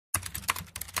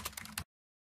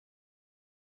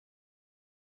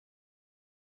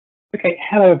Okay,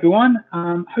 hello everyone.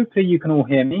 Hopefully you can all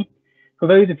hear me. For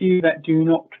those of you that do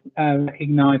not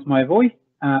recognise my voice,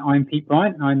 I'm Pete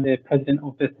Bryant. I'm the President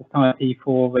of the Society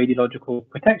for Radiological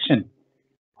Protection.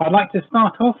 I'd like to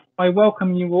start off by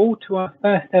welcoming you all to our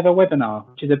first ever webinar,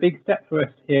 which is a big step for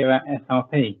us here at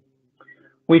SRP.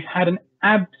 We've had an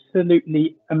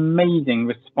absolutely amazing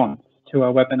response to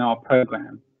our webinar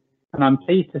programme, and I'm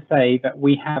pleased to say that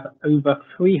we have over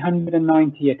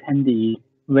 390 attendees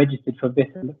registered for this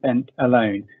event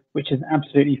alone, which is an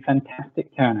absolutely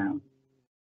fantastic turnout.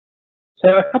 So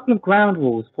a couple of ground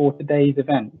rules for today's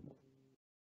event.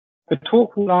 The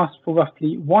talk will last for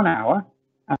roughly 1 hour,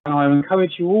 and I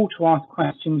encourage you all to ask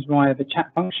questions via the chat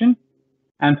function.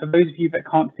 And for those of you that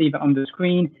can't see that on the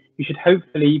screen, you should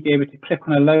hopefully be able to click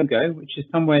on a logo, which is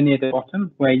somewhere near the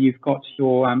bottom where you've got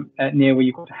your near where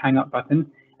you've got a hang up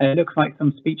button, and it looks like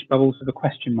some speech bubbles with a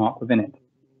question mark within it.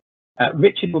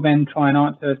 Richard will then try and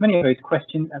answer as many of those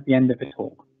questions at the end of the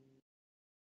talk.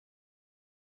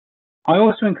 I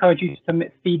also encourage you to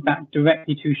submit feedback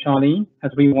directly to Charlene,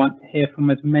 as we want to hear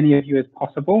from as many of you as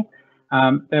possible.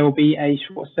 There will be a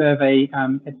short survey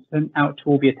sent out to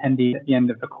all the attendees at the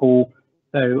end of the call,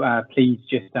 so please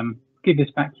just give us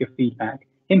back your feedback.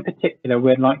 In particular,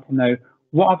 we'd like to know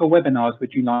what other webinars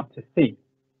would you like to see.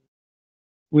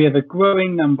 We have a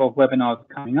growing number of webinars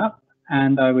coming up,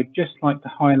 and I would just like to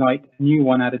highlight a new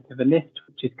one added to the list,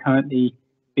 which is currently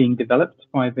being developed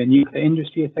by the Nuclear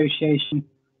Industry Association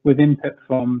with input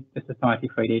from the Society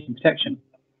for Radiation Protection.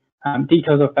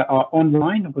 Details of that are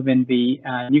online within the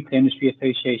Nuclear Industry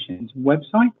Association's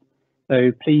website,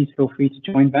 so please feel free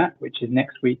to join that, which is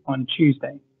next week on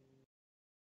Tuesday.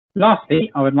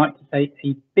 Lastly, I would like to say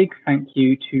a big thank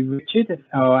you to Richard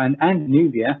and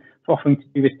Nuvia for offering to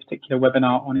do this particular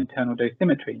webinar on internal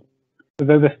dosimetry. With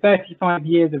over 35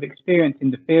 years of experience in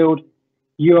the field,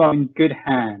 you are in good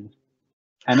hands.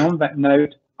 And on that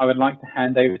note, I would like to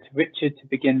hand over to Richard to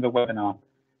begin the webinar,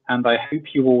 and I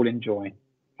hope you all enjoy.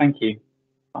 Thank you.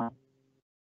 Bye.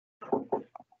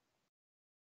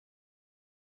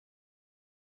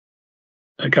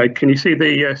 Okay, can you see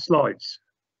the slides?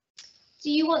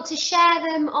 Do you want to share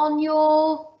them on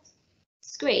your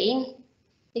screen?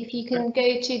 If you can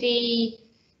go to the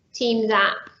Teams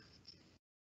app.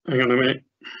 Hang on a minute.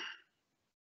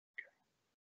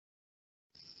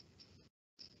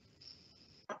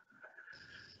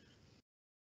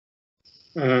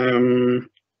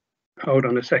 Hold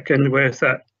on a second. Where's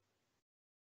that?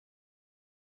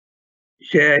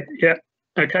 Yeah,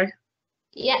 okay.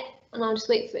 Yeah, and I'll just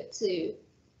wait for it to.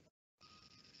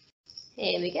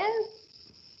 Here we go.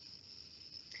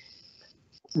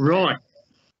 Right.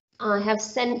 I have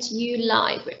sent you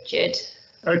live, Richard.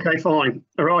 Okay, fine.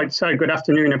 All right, so good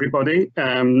afternoon, everybody.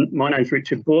 My name's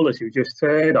Richard Bull, as you just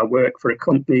heard. I work for a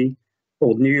company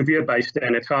called Nuvia, based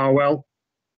down at Harwell.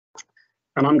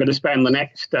 And I'm going to spend the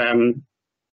next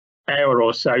hour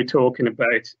or so talking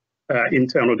about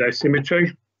internal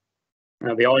dosimetry,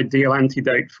 the ideal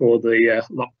antidote for the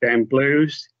lockdown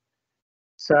blues.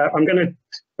 So I'm going to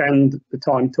spend the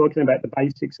time talking about the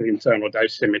basics of internal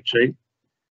dosimetry.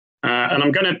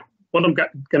 And what I'm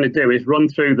going to do is run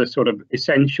through the sort of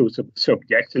essentials of the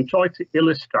subject and try to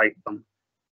illustrate them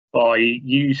by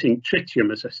using tritium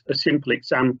as a simple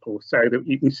example, so that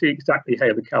you can see exactly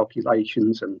how the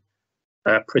calculations and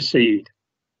proceed.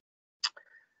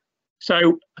 So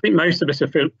I think most of us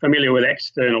are familiar with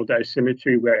external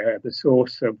dosimetry, where the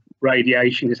source of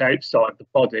radiation is outside the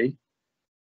body,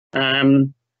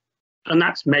 and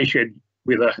that's measured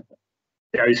with a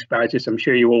dose badge, as I'm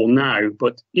sure you all know.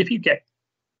 But if you get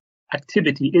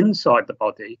activity inside the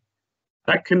body,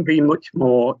 that can be much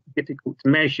more difficult to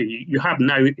measure. You have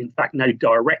in fact no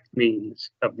direct means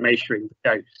of measuring the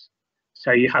dose,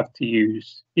 so you have to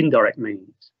use indirect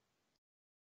means.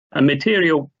 A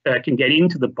material can get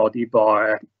into the body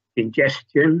via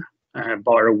ingestion,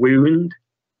 via a wound.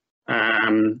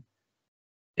 In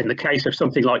the case of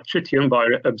something like tritium, by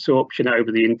absorption over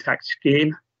the intact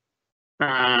skin,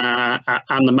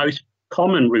 and the most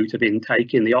common route of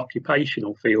intake in the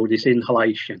occupational field is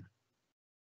inhalation.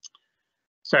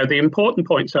 So the important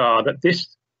points are that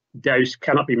this dose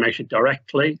cannot be measured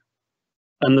directly,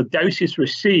 and the dose is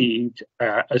received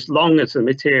as long as the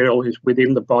material is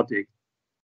within the body.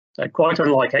 So quite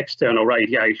unlike external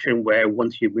radiation, where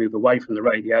once you move away from the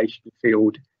radiation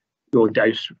field, your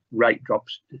dose rate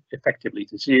drops effectively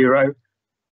to zero.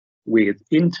 With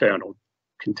internal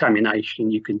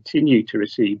contamination, you continue to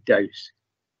receive dose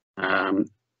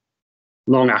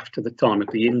long after the time of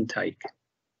the intake.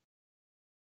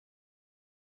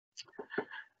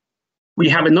 We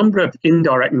have a number of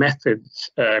indirect methods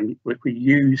which we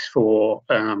use for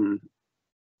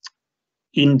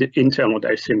internal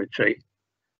dosimetry.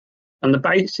 And the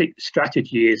basic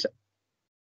strategy is,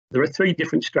 there are three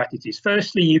different strategies.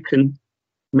 Firstly, you can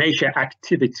measure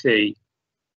activity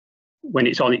when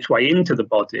it's on its way into the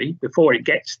body, before it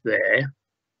gets there,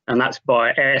 and that's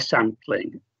by air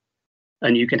sampling.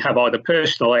 And you can have either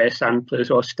personal air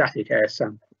samplers or static air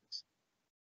samplers.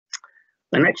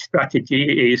 The next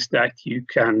strategy is that you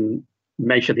can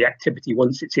measure the activity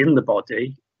once it's in the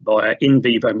body by in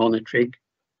vivo monitoring.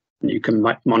 And you can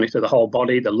monitor the whole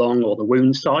body, the lung or the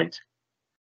wound site.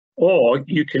 Or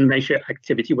you can measure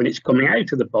activity when it's coming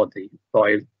out of the body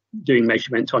by doing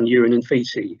measurements on urine and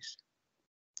feces.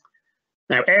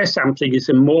 Now, air sampling is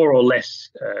a more or less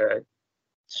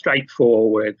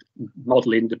straightforward,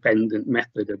 model-independent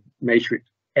method of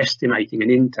estimating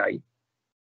an intake.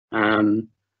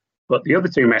 But the other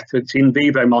two methods, in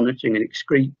vivo monitoring and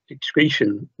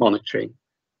excretion monitoring,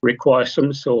 require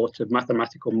some sort of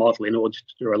mathematical model in order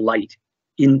to relate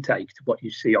intake to what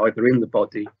you see either in the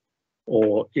body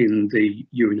or in the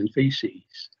urine and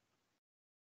feces.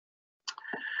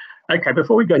 Okay,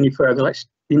 before we go any further, let's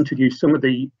introduce some of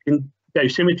the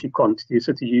dosimetry quantities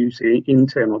that are used in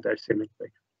internal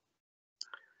dosimetry.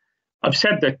 I've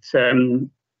said that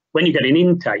when you get an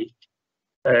intake,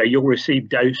 you'll receive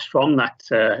dose from that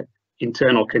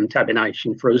internal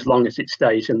contamination for as long as it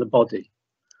stays in the body.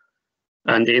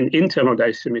 And in internal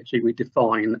dosimetry, we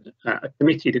define a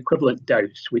committed equivalent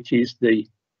dose, which is the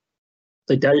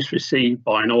dose received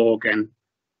by an organ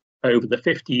over the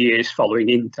 50 years following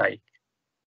intake.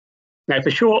 Now,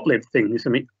 for short-lived things, I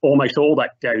mean, almost all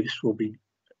that dose will be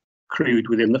accrued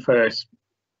within the first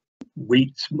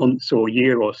weeks, months, or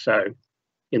year or so.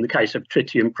 In the case of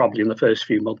tritium, probably in the first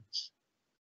few months.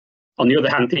 On the other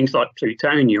hand, things like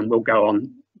plutonium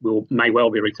may well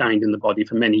be retained in the body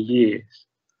for many years.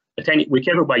 But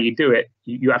whichever way you do it,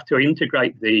 you have to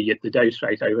integrate the dose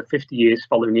rate over 50 years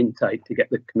following intake to get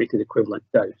the committed equivalent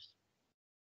dose.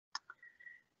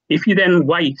 If you then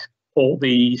weight all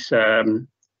these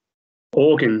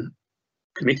organ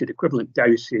committed equivalent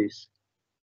doses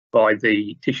by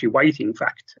the tissue weighting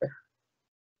factor,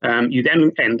 you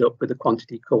then end up with a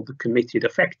quantity called the committed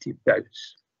effective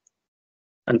dose.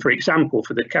 And for example,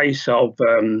 for the case of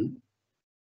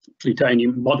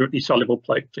plutonium, moderately soluble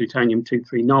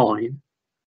plutonium-239,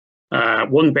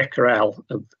 1 becquerel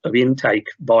of intake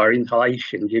via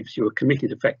inhalation gives you a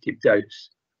committed effective dose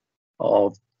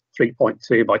of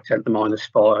 3.2 by 10 to the minus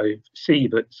 5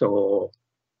 sieverts, or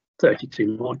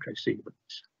 32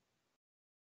 microsieverts.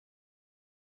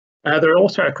 There are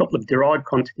also a couple of derived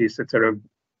quantities that are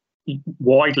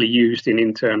widely used in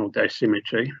internal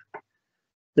dosimetry.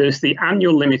 There's the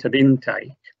annual limit of intake,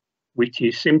 which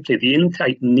is simply the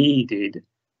intake needed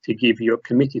to give you a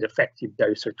committed effective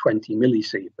dose of 20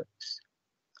 millisieverts.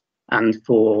 And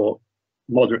for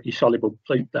moderately soluble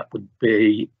plute, that would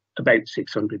be about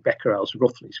 600 becquerels,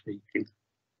 roughly speaking.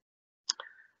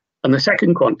 And the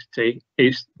second quantity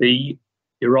is the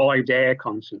derived air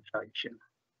concentration.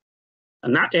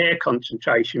 And that air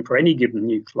concentration for any given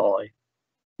nuclei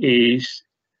is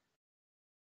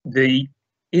the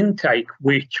intake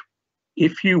which,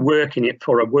 if you work in it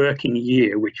for a working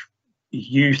year, which is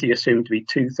usually assumed to be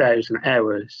 2,000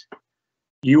 hours,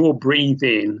 you will breathe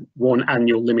in 1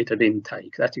 annual limit of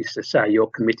intake. That is to say, your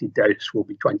committed dose will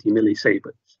be 20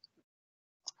 millisieverts.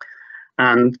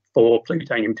 And for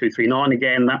plutonium-239,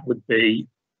 again, that would be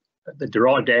the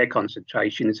derived air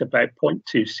concentration is about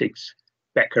 0.26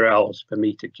 becquerels per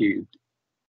meter cubed.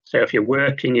 So if you're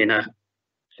working in a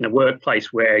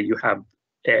workplace where you have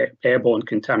airborne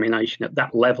contamination at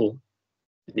that level,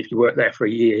 and if you work there for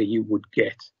a year, you would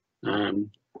get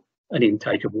an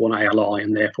intake of 1 ALI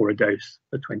and therefore a dose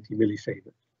of 20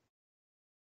 millisieverts.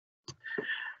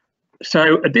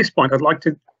 So at this point, I'd like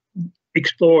to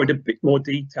explore in a bit more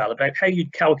detail about how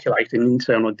you'd calculate an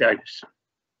internal dose.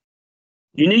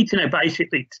 You need to know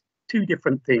basically 2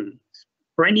 different things.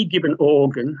 For any given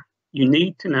organ, you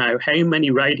need to know how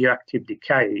many radioactive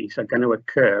decays are going to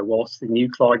occur whilst the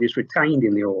nuclide is retained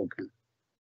in the organ.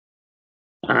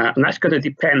 And that's going to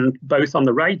depend both on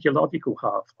the radiological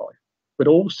half-life, but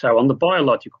also on the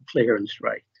biological clearance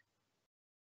rate.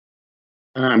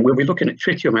 We'll be looking at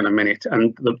tritium in a minute,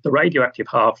 and the radioactive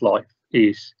half-life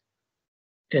is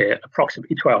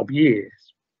approximately 12 years.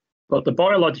 But the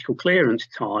biological clearance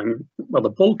time, well, the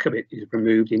bulk of it is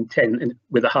removed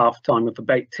with a half time of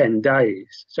about 10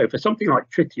 days. So for something like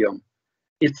tritium,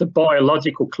 it's the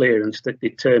biological clearance that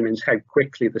determines how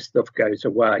quickly the stuff goes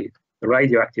away. The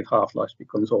radioactive half-life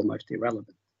becomes almost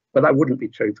irrelevant. But that wouldn't be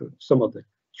true for some of the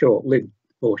short-lived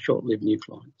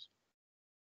nuclides.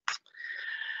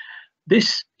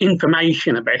 This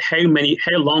information about how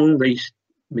long these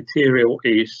material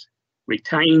is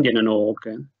retained in an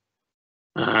organ,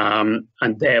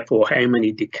 and therefore how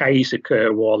many decays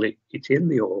occur while it's in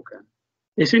the organ.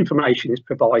 This information is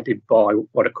provided by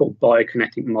what are called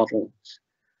biokinetic models.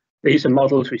 These are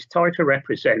models which try to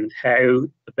represent how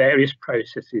the various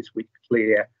processes which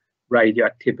clear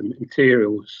radioactive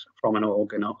materials from an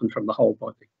organ and from the whole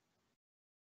body.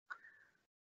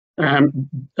 And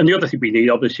the other thing we need,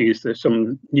 obviously, is there's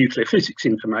some nuclear physics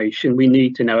information. We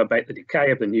need to know about the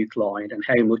decay of the nuclide and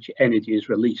how much energy is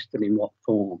released and in what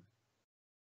form.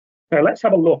 Now let's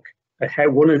have a look at how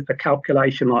a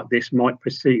calculation like this might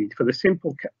proceed for the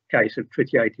simple case of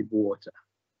tritiated water.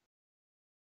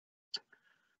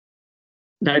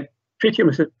 Now, tritium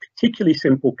is a particularly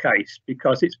simple case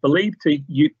because it's believed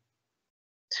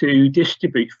to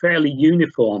distribute fairly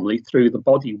uniformly through the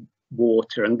body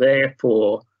water and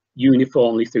therefore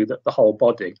uniformly through the whole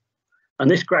body. And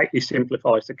this greatly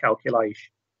simplifies the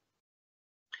calculation.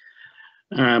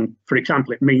 For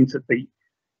example, it means that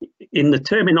in the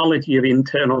terminology of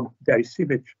internal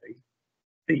dosimetry,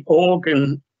 the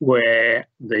organ where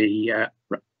the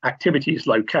activity is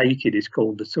located is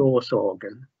called the source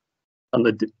organ, and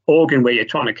the organ where you're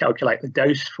trying to calculate the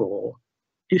dose for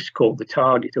is called the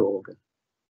target organ.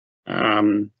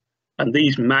 And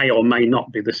these may or may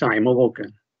not be the same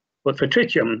organ. But for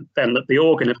tritium, then the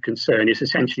organ of concern is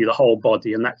essentially the whole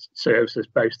body, and that serves as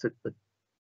both the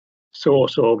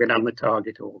source organ and the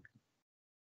target organ.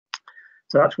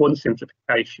 So that's one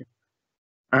simplification.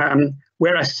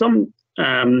 Whereas some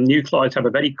nuclides have a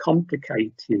very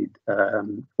complicated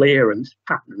clearance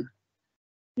pattern,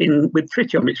 with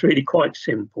tritium it's really quite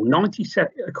simple.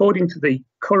 97, according to the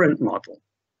current model,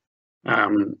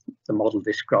 the model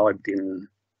described in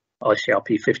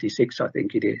ICRP 56, I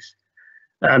think it is,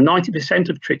 90%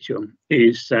 of tritium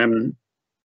is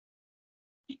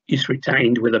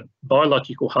retained with a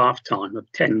biological half-time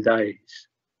of 10 days.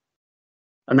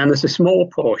 And then there's a small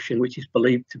portion which is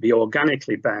believed to be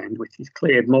organically bound, which is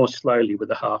cleared more slowly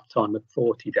with a half-time of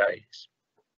 40 days.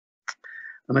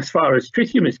 And as far as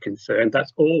tritium is concerned,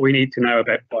 that's all we need to know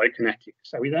about biokinetics.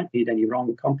 So we don't need any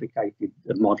wrong complicated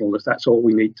model, as that's all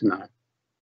we need to know.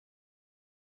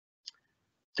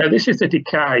 So this is the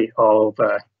decay of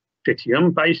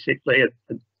tritium. Basically,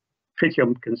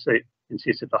 tritium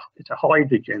consists of it's a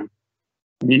hydrogen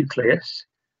nucleus,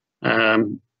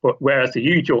 but whereas the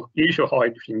usual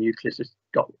hydrogen nucleus has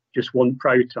got just one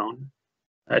proton,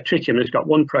 tritium has got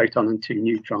one proton and two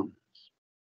neutrons.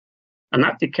 And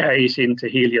that decays into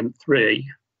helium-3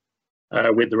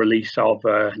 with the release of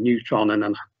a neutron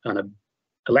and an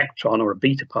electron or a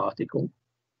beta particle.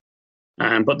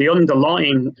 But the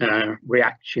underlying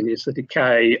reaction is the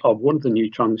decay of one of the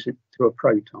neutrons to a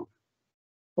proton,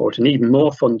 or at an even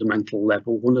more fundamental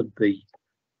level, one of the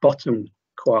bottom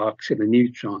quarks in the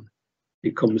neutron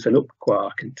becomes an up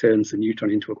quark and turns the neutron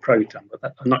into a proton.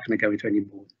 But I'm not going to go into any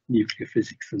more nuclear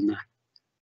physics than that.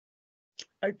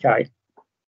 Okay,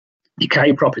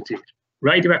 decay properties.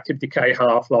 Radioactive decay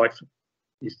half-life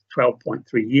is 12.3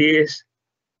 years.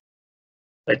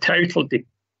 The total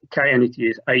decay energy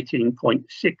is 18.6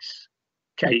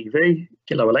 keV,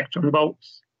 kilo electron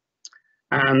volts,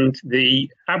 and the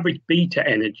average beta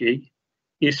energy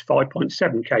is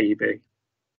 5.7 keV.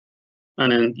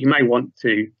 And then you may want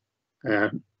to,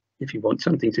 if you want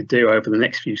something to do over the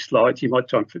next few slides, you might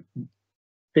try and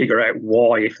figure out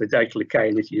why, if the total decay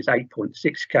energy is 8.6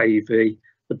 keV,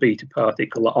 the beta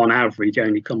particle on average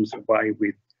only comes away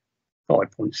with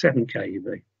 5.7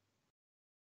 keV.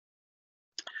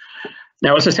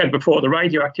 Now, as I said before, the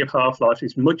radioactive half-life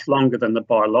is much longer than the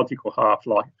biological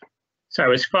half-life.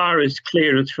 So as far as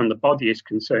clearance from the body is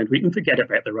concerned, we can forget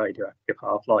about the radioactive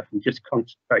half-life and just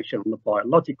concentrate on the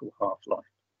biological half-life.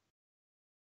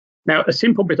 Now, a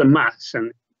simple bit of maths,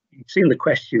 and you've seen the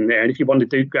question there, and if you want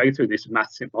to go through this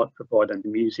maths, it might provide an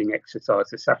amusing exercise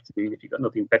this afternoon if you've got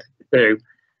nothing better to do.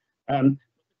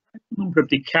 Number of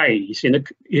decays,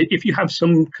 if you have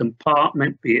some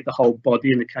compartment, be it the whole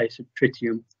body in the case of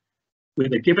tritium,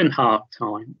 with a given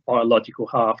half-time, biological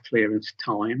half-clearance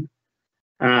time,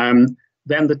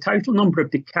 then the total number of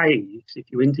decays,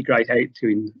 if you integrate out to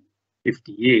in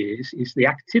 50 years, is the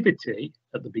activity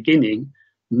at the beginning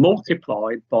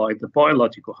multiplied by the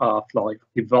biological half-life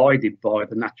divided by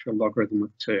the natural logarithm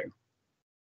of 2.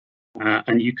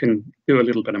 And you can do a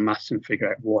little bit of maths and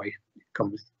figure out why it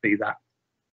comes to be that.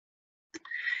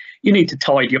 You need to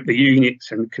tidy up the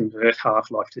units and convert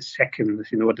half-life to seconds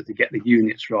in order to get the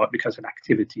units right, because an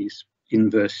activity is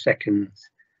inverse seconds.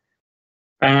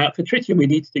 For tritium, we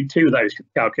need to do two of those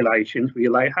calculations. We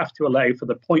have to allow for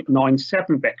the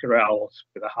 0.97 becquerels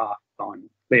with a half-time,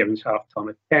 clearance half-time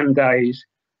of 10 days,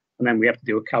 and then we have to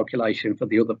do a calculation for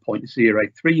the other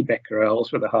 0.03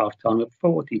 becquerels with a half-time of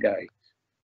 40 days.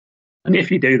 And if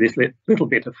you do this little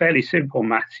bit of fairly simple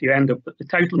maths, you end up that the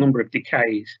total number of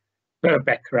decays per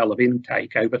becquerel of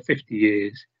intake over 50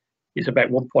 years is about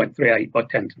 1.38 by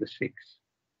 10 to the 6.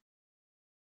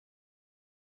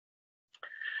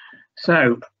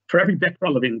 So for every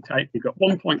becquerel of intake, we've got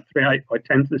 1.38 by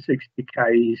 10 to the 6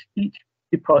 decays, each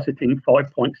depositing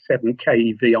 5.7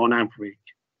 keV on average.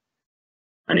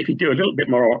 And if you do a little bit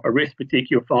more arithmetic,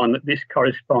 you'll find that this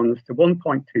corresponds to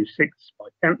 1.26 by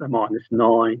 10 to the minus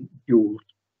 9 joules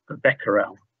per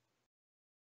becquerel.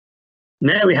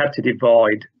 Now we have to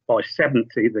divide by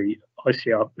 70 the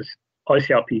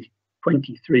ICRP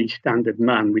 23 standard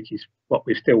man, which is what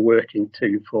we're still working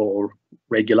to for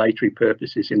regulatory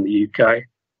purposes in the UK.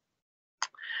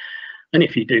 And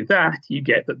if you do that, you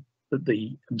get that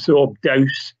the absorbed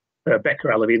dose per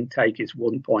becquerel of intake is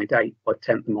 1.8 by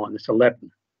 10 to the minus 11.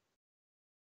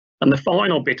 And the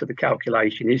final bit of the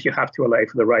calculation is you have to allow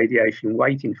for the radiation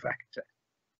weighting factor.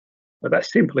 But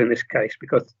that's simple in this case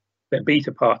because they're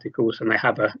beta particles and they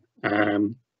have a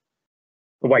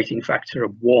weighting factor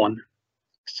of 1.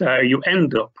 So you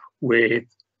end up with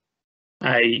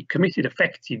a committed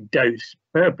effective dose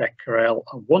per becquerel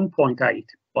of 1.8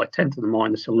 by 10 to the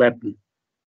minus 11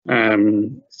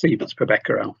 sieverts per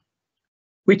becquerel,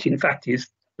 which in fact is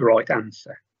the right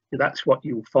answer. That's what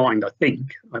you'll find, I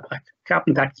think. I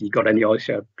haven't actually got any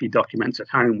ICRP documents at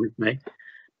home with me,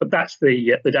 but that's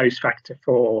the dose factor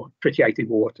for tritiated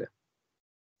water.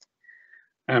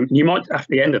 You might, after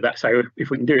the end of that, say, if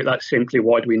we can do it that simply,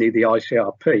 why do we need the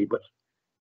ICRP? But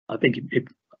I think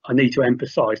I need to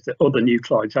emphasise that other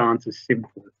nuclides aren't as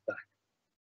simple as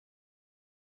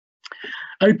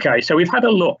that. Okay, so we've had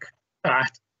a look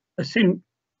at the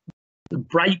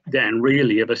breakdown,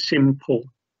 really, of a simple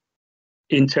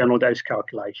internal dose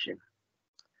calculation.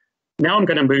 Now I'm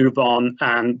going to move on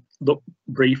and look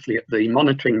briefly at the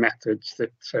monitoring methods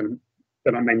that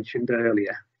I mentioned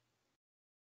earlier.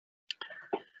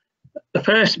 The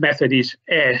first method is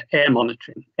air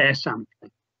monitoring, air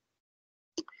sampling.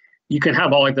 You can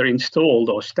have either installed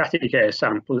or static air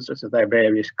samplers, as they're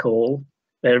variously called,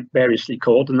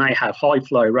 and they have high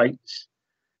flow rates.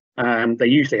 They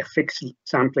usually have fixed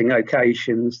sampling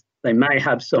locations. They may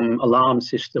have some alarm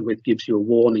system which gives you a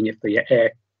warning if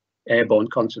the airborne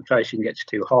concentration gets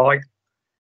too high.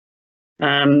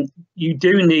 You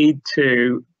do need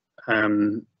to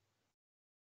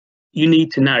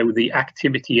know the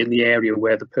activity in the area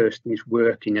where the person is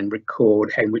working and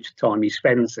record how much time he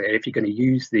spends there if you're going to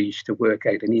use these to work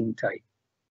out an intake.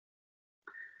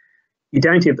 You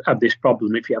don't have this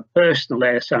problem if you have personal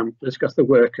air samplers because the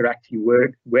worker actually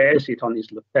wears it on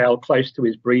his lapel close to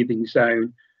his breathing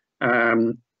zone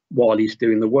while he's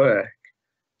doing the work.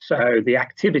 So the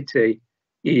activity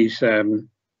is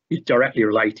directly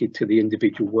related to the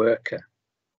individual worker.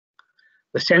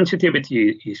 The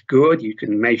sensitivity is good. You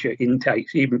can measure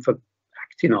intakes even for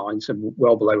actinides and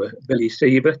well below a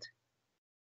millisievert.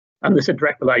 And there's a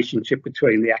direct relationship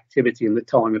between the activity and the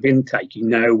time of intake. You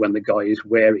know when the guy is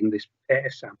wearing this air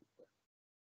sample.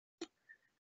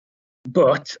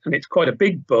 But, and it's quite a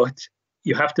big but,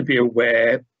 you have to be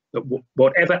aware that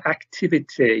whatever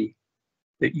activity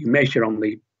that you measure on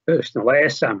the personal air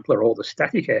sampler or the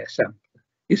static air sampler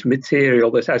is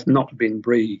material that has not been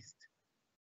breathed.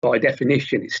 By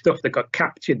definition, it's stuff that got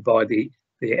captured by the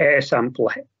air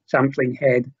sampling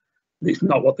head. It's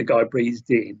not what the guy breathed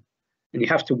in. And you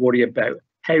have to worry about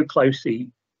how closely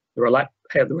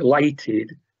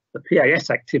related the PAS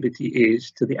activity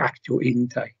is to the actual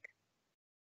intake.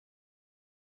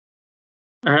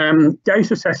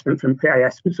 Dose assessment from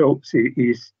PAS results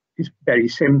is very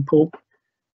simple.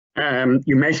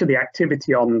 You measure the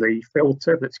activity on the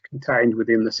filter that's contained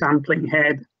within the sampling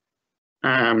head.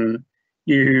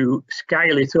 You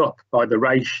scale it up by the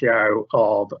ratio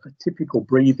of a typical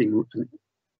breathing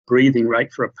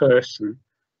rate for a person,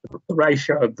 the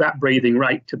ratio of that breathing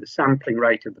rate to the sampling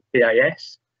rate of the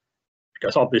PAS,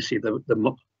 because obviously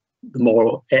the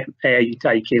more air you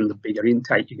take in, the bigger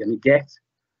intake you're going to get.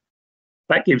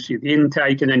 That gives you the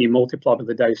intake, and then you multiply by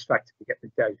the dose factor to get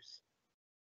the dose.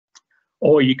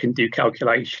 Or you can do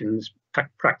calculations,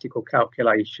 practical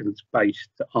calculations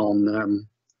based on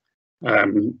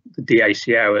the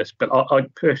DAC hours, but I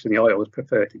personally always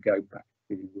prefer to go back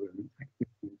to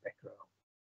activity in becquerel.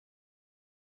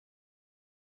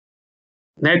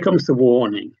 Now comes the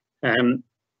warning. I'm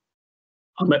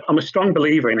a strong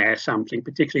believer in air sampling,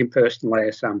 particularly in personal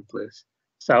air samplers.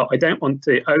 So I don't want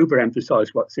to overemphasize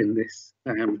what's in this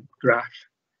graph.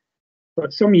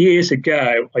 But some years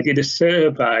ago, I did a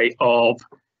survey of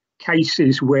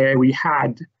cases where we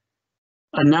had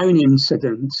a known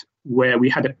incident where we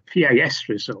had a PAS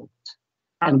result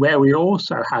and where we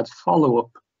also had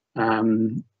follow-up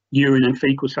urine and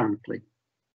fecal sampling.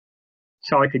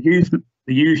 So I could use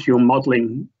the usual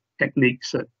modelling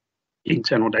techniques that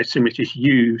internal dosimetrists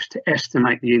use to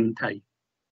estimate the intake.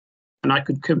 And I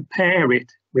could compare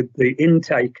it with the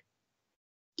intake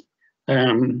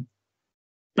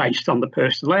based on the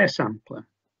personal air sampler.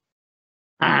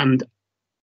 And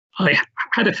I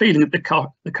had a feeling that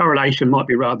the correlation might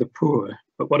be rather poor,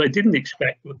 but what I didn't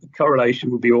expect was the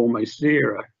correlation would be almost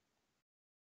zero.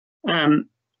 And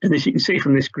as you can see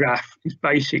from this graph, is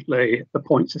basically the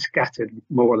points are scattered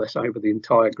more or less over the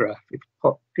entire graph. If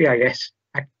PAS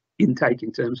intake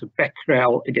in terms of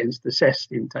becquerel against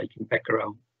assessed intake in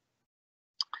becquerel.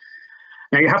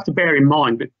 Now you have to bear in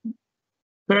mind that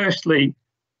firstly,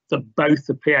 that both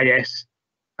the PAS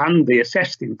and the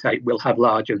assessed intake will have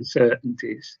large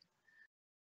uncertainties.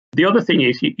 The other thing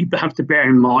is you have to bear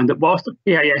in mind that whilst the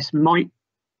PAS might,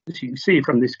 as you can see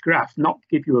from this graph, not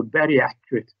give you a very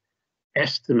accurate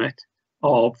estimate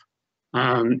of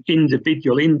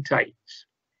individual intakes,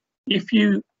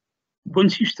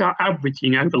 once you start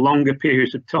averaging over longer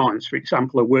periods of time, for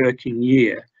example, a working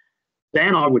year,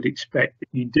 then I would expect that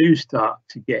you do start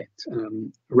to get a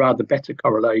rather better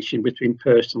correlation between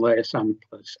personal air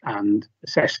samplers and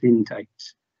assessed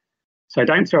intakes. So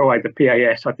don't throw away the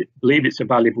PAS. I believe it's a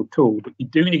valuable tool, but you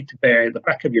do need to bear in the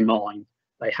back of your mind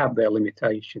they have their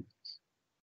limitations.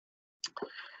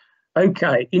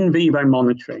 Okay, in vivo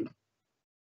monitoring.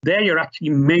 There you're actually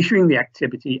measuring the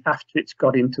activity after it's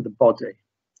got into the body.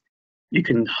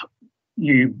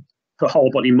 For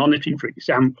whole body monitoring, for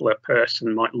example, a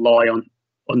person might lie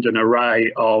under an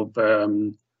array of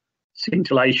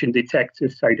scintillation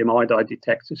detectors, sodium iodide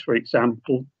detectors, for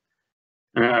example.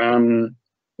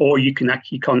 Or you can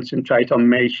actually concentrate on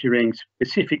measuring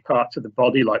specific parts of the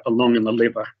body, like the lung and the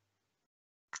liver.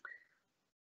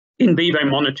 In vivo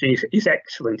monitoring is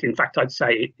excellent. In fact, I'd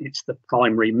say it's the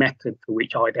primary method for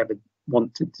which I'd ever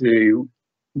want to do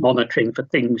monitoring for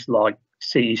things like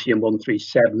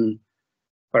cesium-137,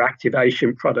 for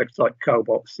activation products like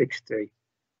cobalt-60.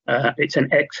 It's an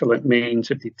excellent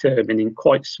means of determining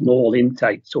quite small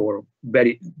intakes or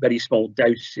very, very small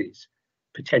doses,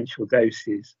 potential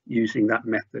doses, using that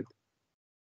method.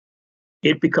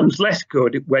 It becomes less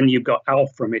good when you've got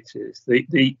alpha emitters.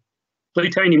 The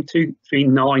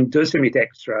plutonium-239 does emit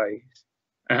X-rays,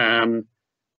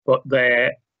 but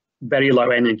they're very low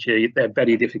energy. They're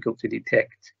very difficult to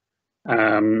detect.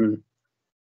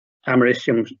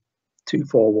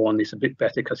 Americium-241 is a bit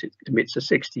better because it emits a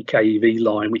 60 keV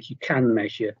line, which you can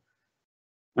measure.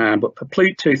 But for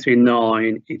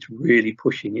Plut-239, it's really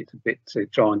pushing it a bit to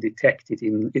try and detect it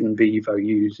in vivo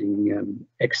using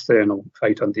external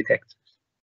photon detectors.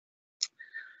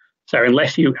 So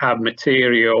unless you have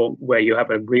material where you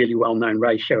have a really well-known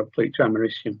ratio of Plut to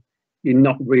americium, you're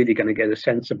not really going to get a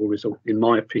sensible result, in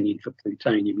my opinion, for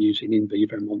plutonium using in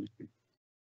vivo monitoring.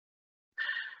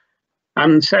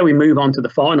 And so we move on to the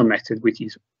final method, which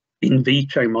is in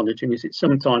vitro monitoring, as it's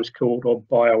sometimes called, or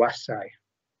bioassay.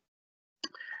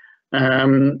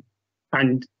 And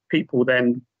people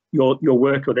then, your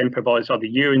worker then provides either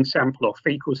urine sample or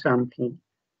fecal sample.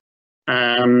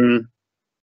 The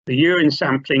urine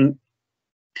sampling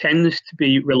tends to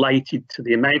be related to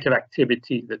the amount of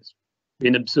activity that's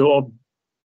been absorbed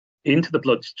into the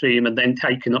bloodstream and then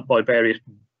taken up by various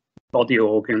body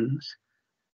organs.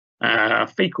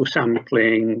 Fecal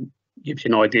sampling gives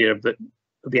you an idea of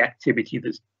the activity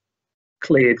that's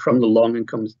cleared from the lung and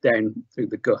comes down through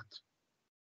the gut.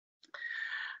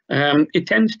 It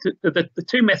tends to, the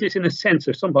two methods in a sense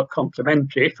are somewhat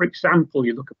complementary. If, for example,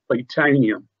 you look at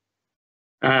plutonium,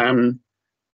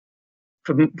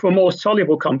 for more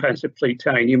soluble compounds of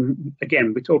plutonium,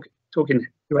 again, we're talking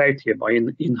throughout here by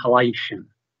inhalation.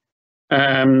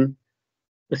 The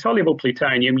soluble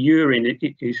plutonium, urine,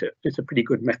 is a pretty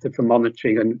good method for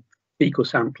monitoring, and fecal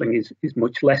sampling is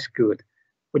much less good.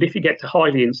 But if you get to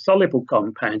highly insoluble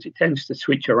compounds, it tends to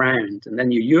switch around, and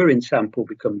then your urine sample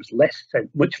becomes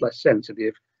much less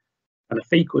sensitive, and a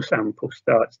fecal sample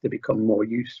starts to become more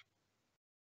useful.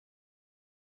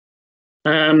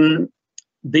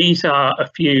 These are a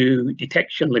few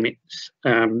detection limits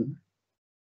for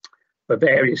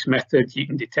various methods. You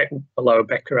can detect below a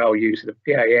becquerel using a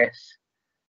PAS.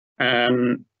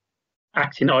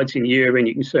 Actinides in urine,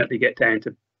 you can certainly get down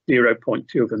to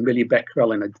 0.2 of a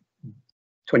millibecquerel in a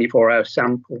 24-hour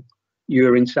sample,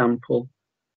 urine sample.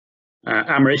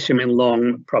 Americium in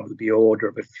lung, probably the order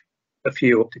of a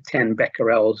few up to 10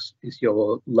 becquerels is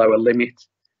your lower limit.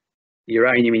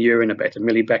 Uranium in urine, about a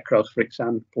millibecquerels, for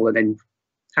example, and then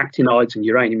actinides and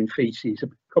uranium in feces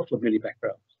couple of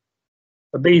millibecquerels.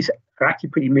 But these are actually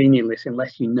pretty meaningless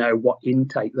unless you know what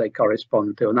intake they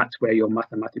correspond to, and that's where your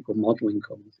mathematical modelling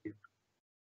comes in.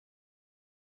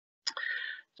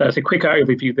 So as a quick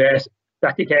overview there,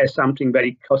 static air sampling,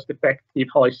 very cost effective,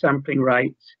 high sampling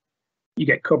rates. You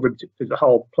get coverage of the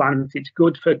whole plant. It's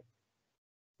good for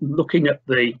looking at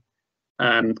the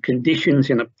conditions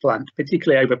in a plant,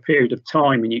 particularly over a period of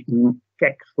time, and you can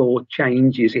check for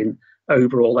changes in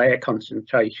overall air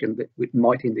concentration that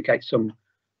might indicate some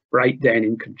breakdown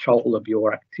in control of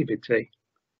your activity.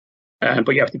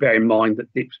 But you have to bear in mind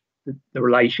that the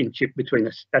relationship between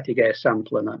a static air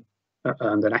sample and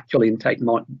an actual intake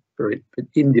for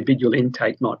individual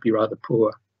intake might be rather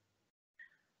poor.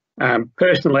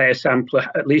 Personal air sampler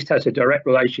at least has a direct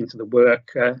relation to the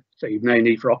worker, so you've no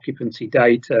need for occupancy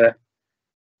data.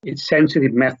 It's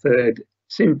sensitive method,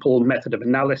 simple method of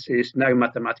analysis, no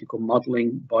mathematical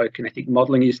modelling, biokinetic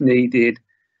modelling is needed.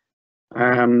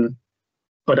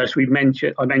 But as I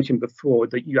mentioned before,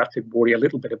 that you have to worry a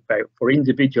little bit about, for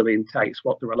individual intakes,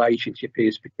 what the relationship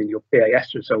is between your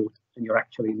PAS result and your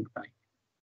actual intake.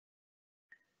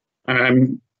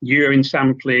 Urine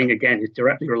sampling, again, is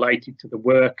directly related to the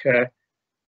worker,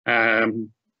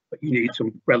 but you need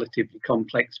some relatively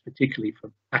complex, particularly for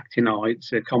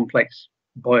actinides, complex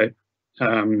bioassay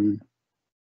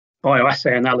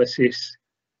analysis,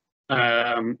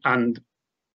 and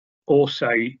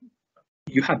also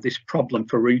you have this problem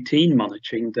for routine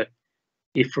monitoring that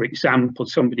if, for example,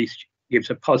 somebody gives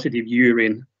a positive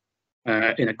urine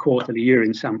in a quarterly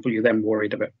urine sample, you're then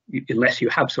worried about, unless you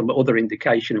have some other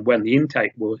indication of when the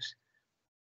intake was,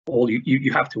 all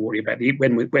you have to worry about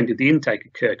when did the intake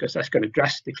occur, because that's going to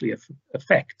drastically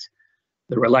affect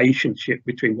the relationship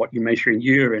between what you measure in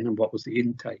urine and what was the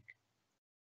intake.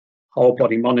 Whole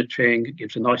body monitoring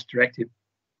gives a nice directed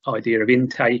idea of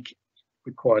intake,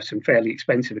 requires some fairly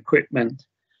expensive equipment,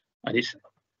 and it's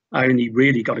only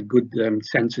really got a good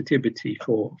sensitivity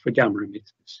for gamma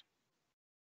emitters.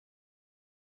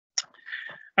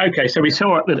 Okay, so we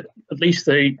saw that at least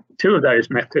two of those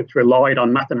methods relied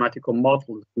on mathematical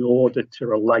models in order to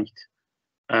relate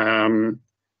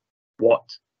what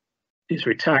is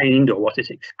retained or what is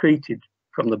excreted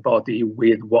from the body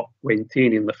with what went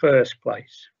in the first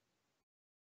place.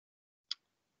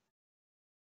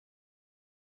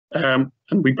 And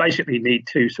we basically need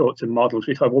two sorts of models,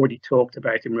 which I've already talked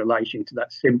about in relation to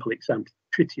that simple example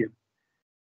of tritium.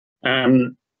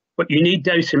 But you need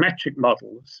dosimetric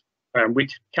models,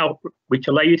 which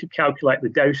allow you to calculate the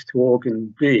dose to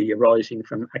organ B arising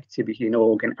from activity in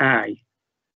organ A.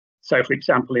 So, for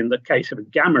example, in the case of a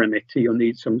gamma emitter, you'll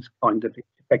need some kind of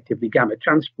effectively gamma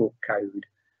transport code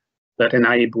that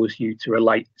enables you to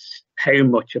relate how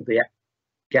many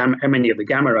of the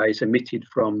gamma rays emitted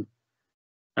from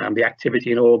the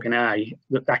activity in organ A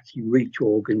that actually reach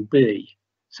organ B.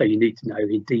 So you need to know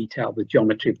in detail the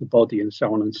geometry of the body and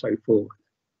so on and so forth.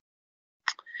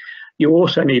 You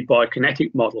also need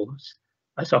biokinetic models,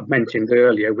 as I've mentioned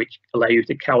earlier, which allow you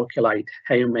to calculate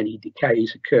how many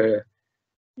decays occur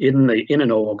in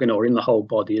an organ or in the whole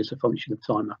body as a function of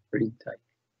time after intake.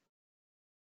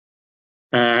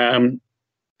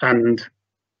 And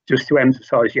just to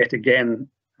emphasize yet again,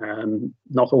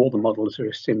 not all the models are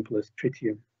as simple as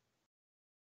tritium.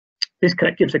 This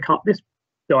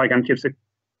diagram gives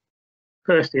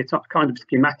firstly, it's not kind of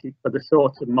schematic for the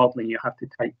sorts of modelling you have to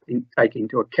take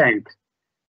into account.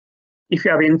 If you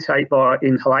have intake by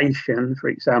inhalation, for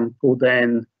example,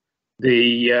 then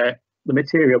the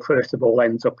material first of all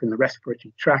ends up in the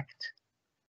respiratory tract.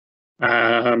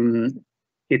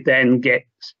 It then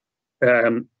gets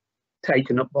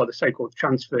taken up by the so-called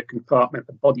transfer compartment,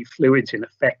 the body fluids in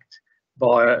effect,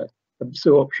 via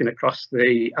absorption across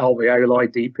the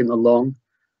alveoli deep in the lung.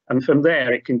 And from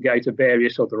there, it can go to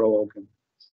various other organs,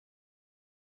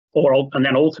 and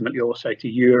then ultimately also to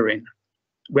urine.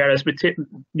 Whereas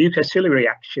mucociliary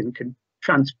action can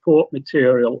transport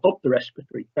material up the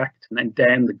respiratory tract and then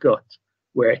down the gut,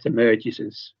 where it emerges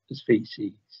as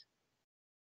feces.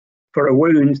 For a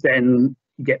wound, then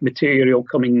you get material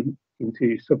coming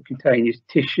into subcutaneous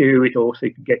tissue. It also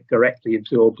can get directly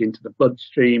absorbed into the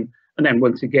bloodstream, and then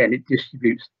once again, it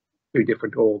distributes through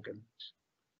different organs.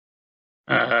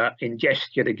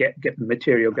 Ingestion to get the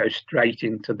material goes straight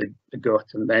into the gut,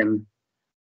 and then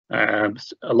a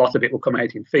lot of it will come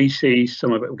out in feces.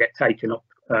 Some of it will get taken up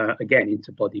again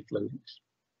into body fluids.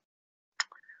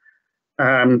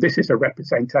 This is a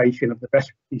representation of the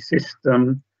respiratory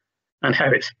system and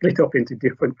how it's split up into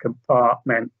different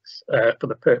compartments for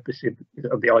the purpose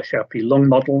of the ICRP lung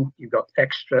model. You've got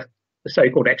the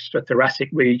so-called extrathoracic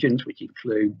regions, which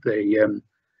include the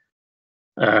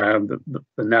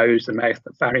nose, the mouth,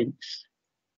 the pharynx.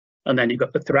 And then you've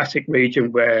got the thoracic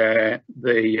region where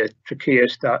the trachea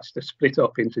starts to split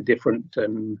up into different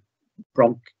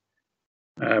bronchi.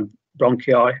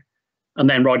 And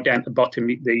then right down at the bottom,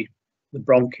 the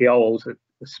bronchioles,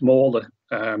 the smaller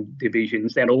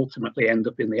divisions, then ultimately end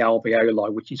up in the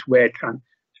alveoli, which is where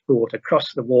transport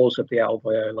across the walls of the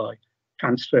alveoli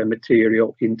transfer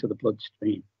material into the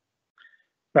bloodstream.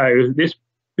 So this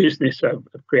business of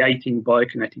creating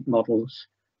biokinetic models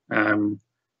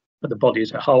for the body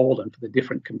as a whole and for the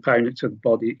different components of the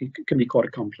body, it can be quite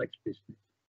a complex business.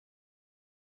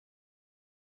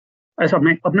 As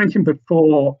I've mentioned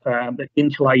before, that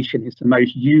inhalation is the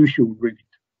most usual route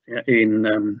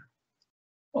in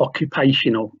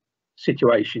occupational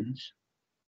situations.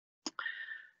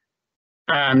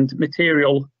 And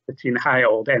material that's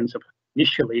inhaled ends up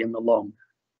initially in the lung,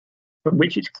 from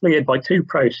which it's cleared by two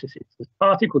processes. There's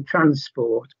particle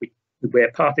transport,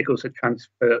 where particles are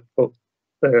transferred up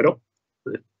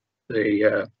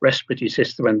the respiratory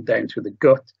system and down through the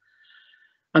gut.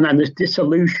 And then there's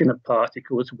dissolution of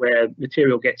particles, where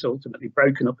material gets ultimately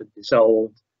broken up and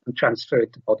dissolved and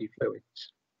transferred to body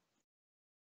fluids.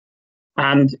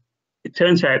 And it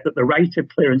turns out that the rate of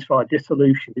clearance via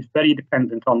dissolution is very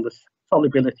dependent on the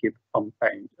solubility of the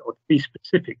compound, or to be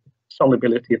specific,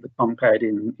 solubility of the compound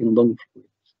in lung fluids.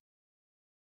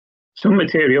 Some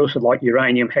materials, like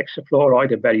uranium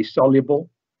hexafluoride, are very soluble.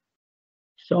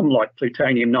 Some, like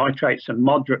plutonium nitrates, are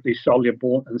moderately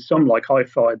soluble, and some, like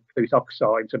high-fired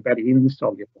plutoxides, are very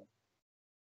insoluble.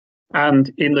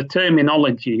 And in the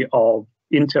terminology of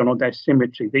internal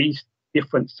dosimetry, these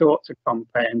different sorts of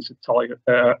compounds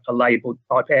are labelled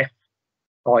type F,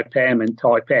 type M, and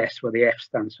type S, where the F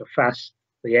stands for fast,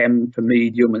 the M for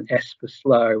medium, and S for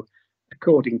slow,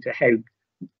 according to how,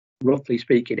 roughly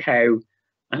speaking, how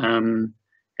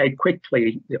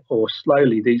quickly or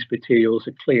slowly these materials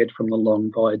are cleared from the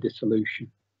lung via dissolution.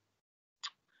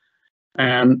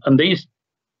 And these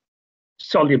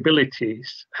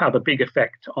solubilities have a big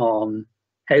effect on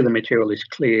how the material is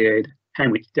cleared, how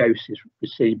much dose is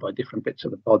received by different bits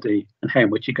of the body, and how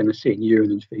much you're going to see in urine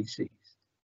and feces.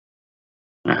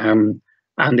 And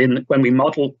when we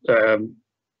model in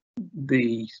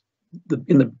the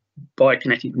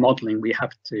biokinetic modeling, we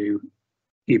have to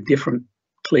give different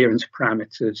clearance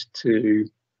parameters to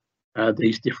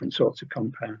these different sorts of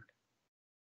compound.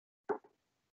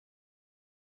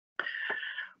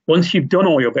 Once you've done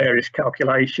all your various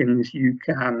calculations, you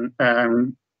can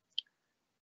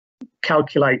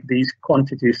calculate these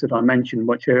quantities that I mentioned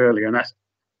much earlier, and that's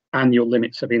annual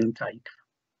limits of intake.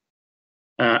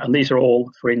 And these are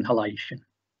all for inhalation.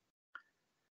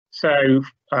 So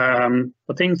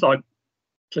for things like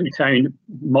plutonium,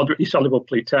 moderately soluble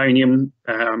plutonium,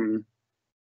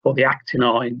 for the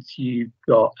actinides, you've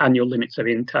got annual limits of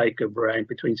intake of around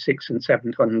between 600 and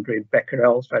 700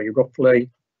 becquerels, very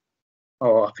roughly.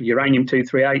 Or for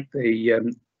uranium-238,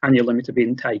 the annual limit of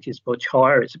intake is much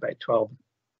higher. It's about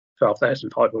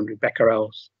 12,500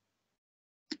 becquerels.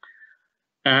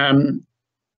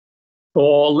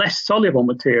 For less soluble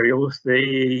materials,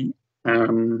 the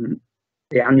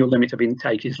annual limit of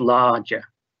intake is larger,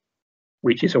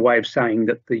 which is a way of saying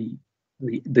that the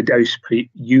dose per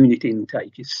unit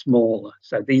intake is smaller.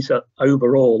 So these are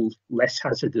overall less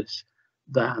hazardous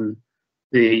than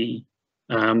the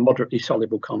moderately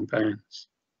soluble compounds.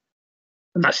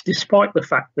 And that's despite the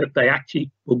fact that they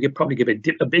actually will probably give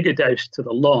a bigger dose to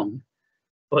the lung,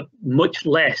 but much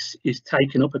less is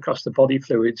taken up across the body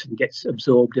fluids and gets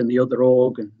absorbed in the other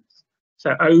organs.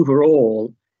 So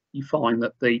overall, you find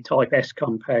that the type S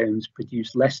compounds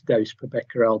produce less dose per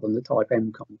becquerel than the type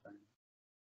M compound.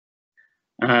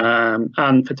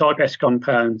 And for type S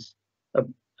compounds of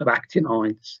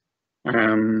actinides,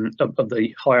 of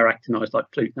the higher actinides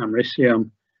like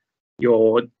plutonium,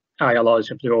 your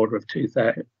ALIs of the order of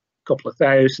a couple of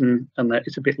thousand, and that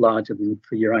is a bit larger than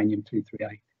for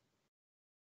uranium-238.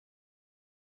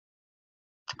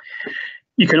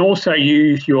 You can also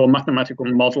use your mathematical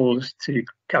models to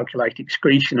calculate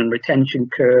excretion and retention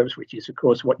curves, which is, of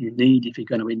course, what you need if you're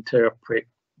going to interpret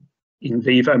in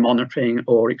vivo monitoring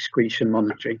or excretion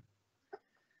monitoring.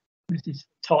 This is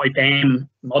type M,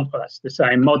 that's the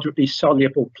same, moderately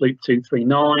soluble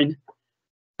Plut-239.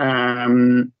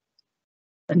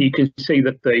 And you can see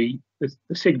that the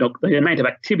signal, the amount of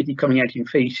activity coming out in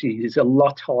feces is a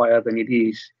lot higher than it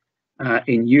is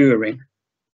in urine.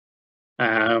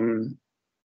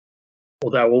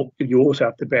 Although you also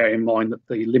have to bear in mind that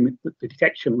the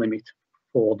detection limit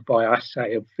for the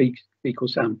bioassay of fecal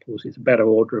samples is a better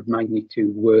order of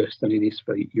magnitude worse than it is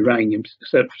for uranium.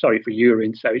 So, sorry, for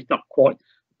urine. So it's not quite,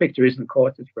 the picture isn't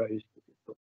quite as rosy.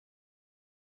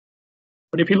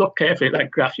 But if you look carefully at that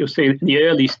graph, you'll see in the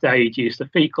early stages, the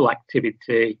fecal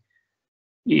activity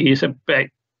is about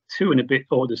 2 and a bit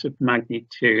orders of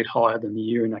magnitude higher than the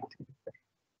urine activity.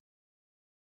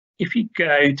 If you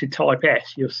go to type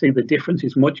S, you'll see the difference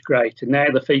is much greater. Now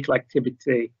the fecal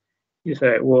activity is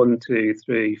at 1, 2,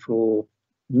 3, 4,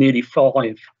 nearly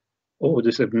 5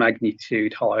 orders of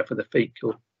magnitude higher for the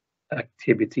fecal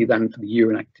activity than for the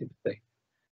urine activity.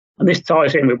 And this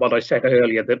ties in with what I said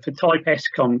earlier, that for type S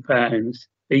compounds,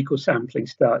 fecal sampling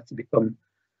starts to become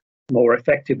more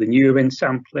effective than urine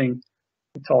sampling.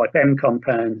 For type M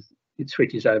compounds, it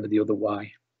switches over the other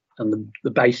way. And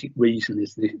the basic reason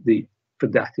is for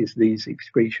that is these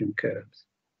excretion curves.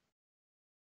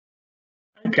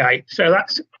 Okay, so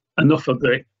that's enough of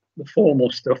the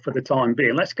formal stuff for the time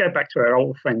being. Let's go back to our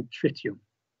old friend tritium.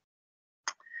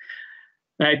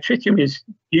 Now, tritium is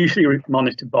usually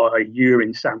monitored by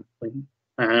urine sampling.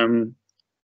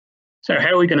 So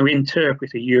how are we going to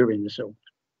interpret a urine result?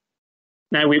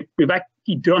 Now, we've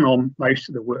actually done on most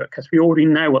of the work, as we already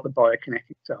know what the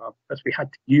biokinetics are, as we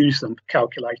had to use them for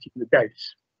calculating the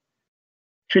dose.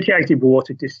 Tritiated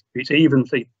water distributes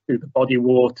evenly through the body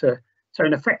water. So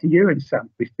in effect, a urine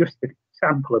sample is just a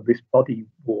sample of this body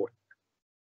water.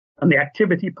 And the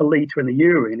activity per litre in the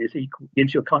urine is equal,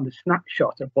 gives you a kind of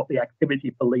snapshot of what the activity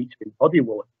per litre in body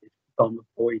water is on the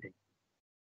voiding.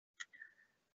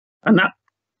 And that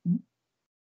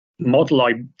model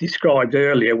I described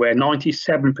earlier, where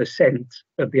 97%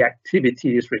 of the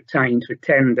activity is retained for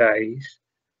 10 days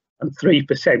and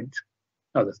 3%,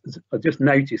 I just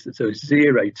noticed that there was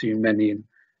 0 too many, and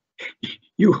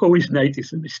you always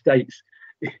notice the mistakes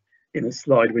in a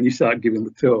slide when you start giving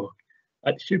the talk.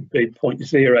 That should be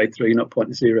 0.03, not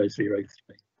 0.003.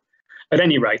 At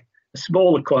any rate, a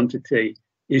smaller quantity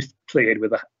is cleared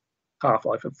with a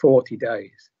half-life of 40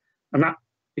 days. And that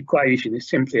equation is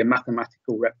simply a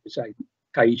mathematical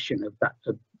representation of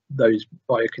those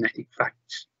biokinetic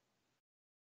facts.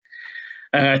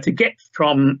 To get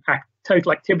from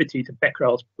total activity to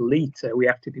becquerels per litre, we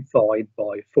have to divide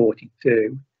by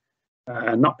 42.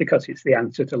 Not because it's the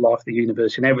answer to life, the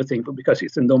universe, and everything, but because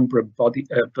it's the number of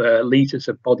litres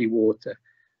of body water,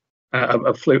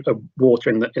 of water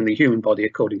in the human body,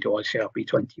 according to ICRP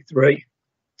 23.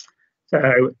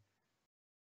 So,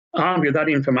 armed with that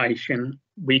information,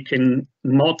 we can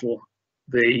model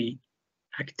the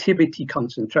activity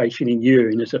concentration in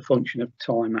urine as a function of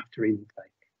time after intake.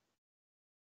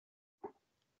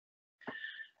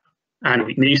 And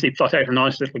we can easily plot out a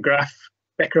nice little graph,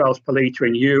 becquerels per litre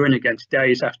in urine against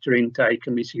days after intake,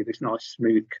 and we see this nice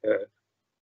smooth curve.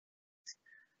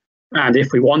 And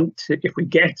if we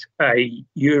get a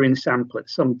urine sample at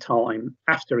some time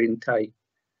after intake,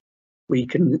 we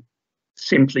can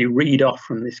simply read off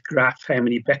from this graph how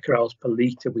many becquerels per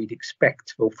litre we'd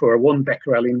expect for a 1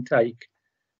 becquerel intake,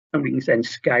 and we can then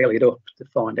scale it up to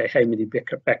find out how many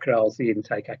becquerels the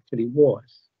intake actually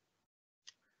was.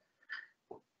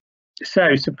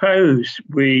 So suppose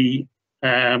we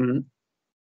 5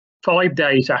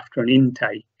 days after an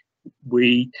intake,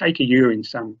 we take a urine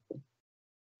sample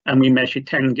and we measure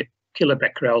 10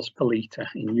 kilobecquerels per litre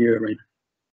in urine.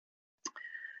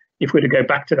 If we're to go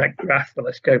back to that graph, well,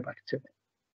 let's go back to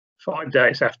 5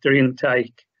 days after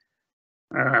intake.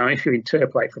 If you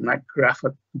interpolate from that graph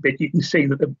a bit, you can see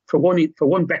that for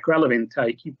one becquerel of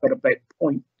intake, you've got about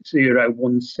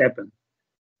 0.017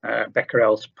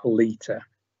 becquerels per litre.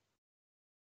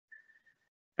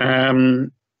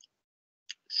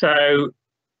 So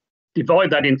divide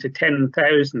that into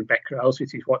 10,000 becquerels,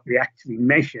 which is what we actually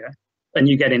measure, and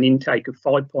you get an intake of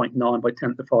 5.9 by 10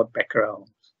 to the 5 becquerels.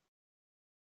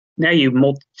 Now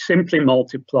you simply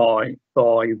multiply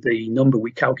by the number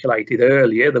we calculated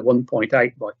earlier, the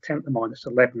 1.8 by 10 to the minus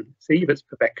 11 sieverts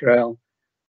per becquerel,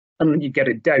 and then you get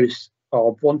a dose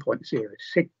of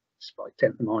 1.06 by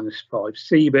 10 to the minus 5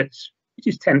 sieverts, which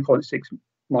is 10.6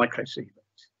 microsieverts.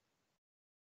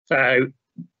 So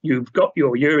you've got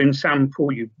your urine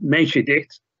sample, you've measured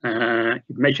it,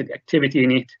 you've measured the activity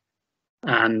in it,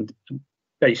 and a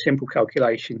very simple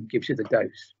calculation gives you the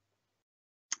dose.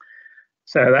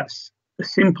 So that's a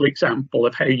simple example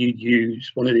of how you'd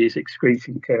use one of these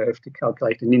excretion curves to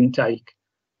calculate an intake,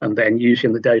 and then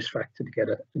using the dose factor to get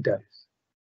a dose.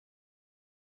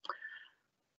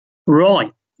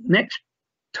 Right, next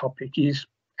topic is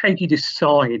how do you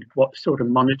decide what sort of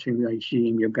monitoring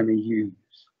regime you're going to use?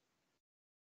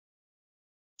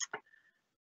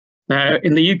 Now,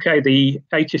 in the UK, the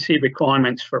HSE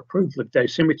requirements for approval of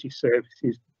dosimetry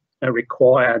services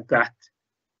require that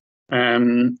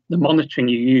the monitoring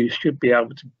you use should be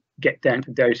able to get down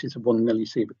to doses of 1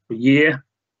 millisievert per year,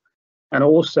 and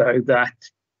also that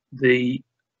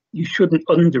you shouldn't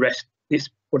this,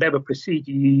 whatever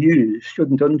procedure you use,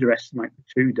 shouldn't underestimate the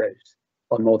true dose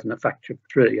by more than a factor of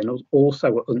 3, and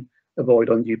also avoid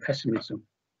undue pessimism.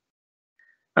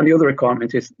 And the other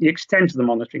requirement is the extent of the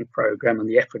monitoring program and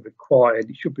the effort required.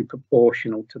 It should be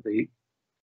proportional to the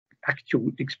actual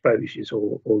exposures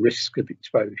or risk of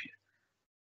exposure.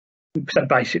 So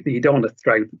basically, you don't want to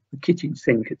throw the kitchen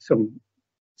sink at some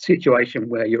situation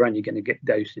where you're only going to get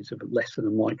doses of less than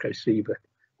a microsievert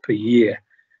per year.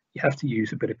 You have to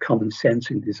use a bit of common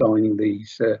sense in designing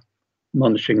these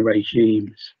monitoring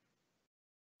regimes.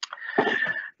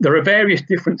 There are various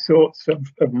different sorts of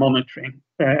monitoring.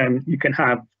 You can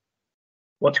have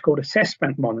what's called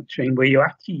assessment monitoring, where you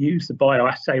actually use the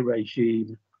bioassay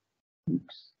regime.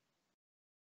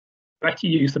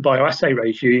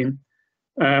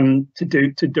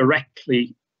 To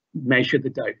directly measure the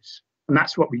dose, and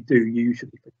that's what we do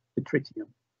usually for tritium.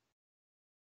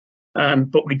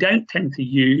 But we don't tend to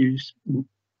use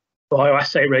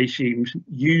bioassay regimes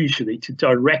usually to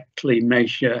directly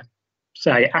measure,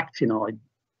 say, actinide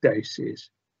doses.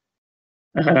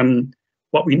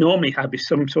 What we normally have is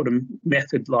some sort of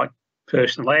method like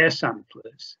personal air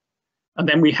samplers, and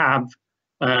then we have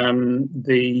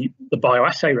the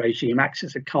bioassay regime acts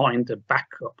as a kind of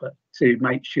backup to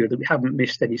make sure that we haven't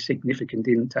missed any significant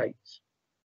intakes.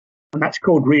 And that's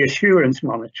called reassurance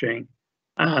monitoring.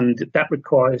 And that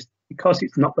requires, because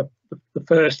it's not the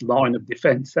first line of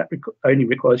defense, that only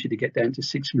requires you to get down to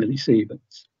 6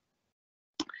 millisieverts.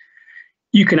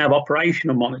 You can have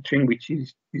operational monitoring, which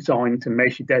is designed to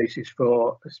measure doses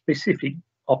for a specific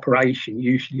operation,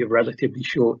 usually of relatively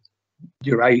short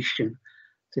duration,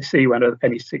 to see whether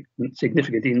any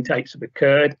significant intakes have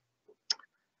occurred.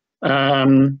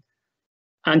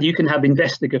 And you can have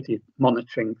investigative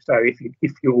monitoring. So if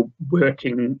you're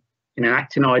working in an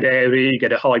actinide area, you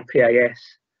get a high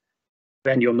PAS,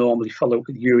 then you'll normally follow up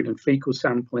with urine and fecal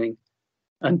sampling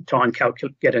and try and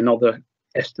get another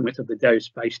estimate of the dose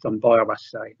based on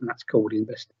bioassay, and that's called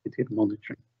investigative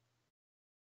monitoring.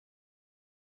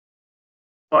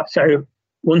 Right, so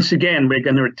once again, we're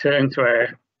going to return to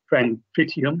our friend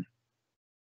tritium,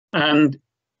 and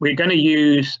we're going to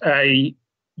use a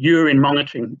urine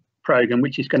monitoring program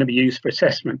which is going to be used for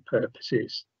assessment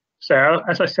purposes. So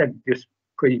as I said just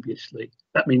previously,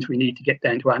 that means we need to get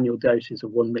down to annual doses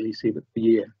of 1 millisievert per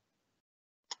year.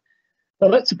 So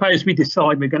let's suppose we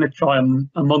decide we're going to try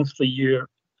a monthly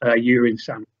urine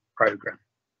sample program.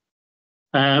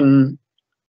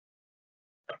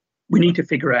 We need to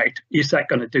figure out, is that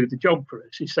going to do the job for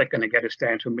us? Is that going to get us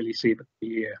down to a millisievert per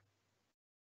year?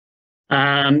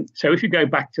 So if you go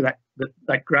back to that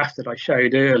graph that I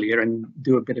showed earlier and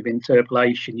do a bit of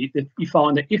interpolation, you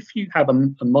find that if you have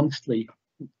a monthly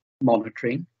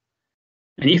monitoring,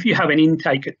 and if you have an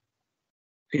intake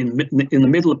in the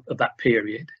middle of that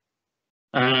period,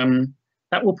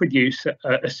 that will produce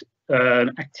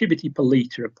an activity per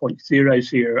litre of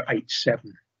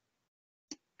 0.0087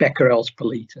 becquerels per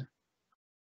litre.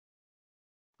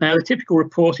 Now, the typical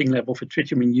reporting level for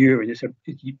tritium in urine is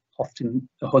often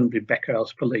 100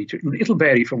 becquerels per litre. It'll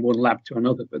vary from one lab to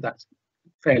another, but that's a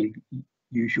fairly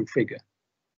usual figure.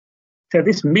 So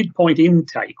this midpoint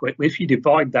intake, if you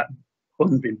divide that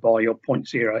 100 by your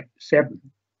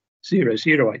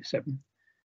 0.0087,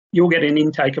 you'll get an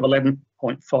intake of 11.5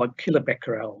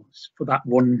 kilobecquerels for that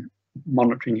one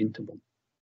monitoring interval.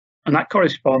 And that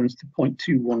corresponds to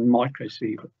 0.21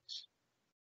 microsieverts.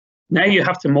 Now you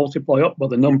have to multiply up by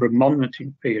the number of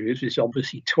monitoring periods, which is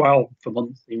obviously 12 for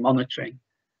monthly monitoring,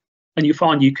 and you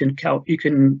find you can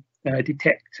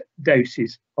detect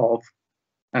doses of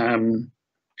 2.5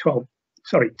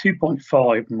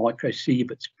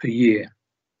 microsieverts per year.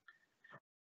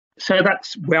 So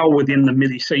that's well within the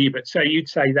millisievert. So you'd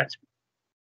say that's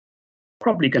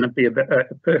probably going to be a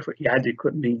perfectly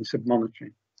adequate means of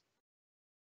monitoring.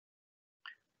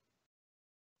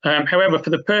 However,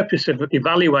 for the purpose of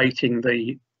evaluating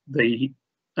the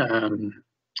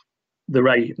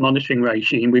monitoring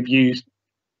regime, we've used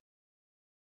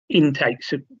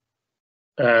intakes at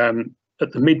the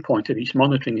midpoint of each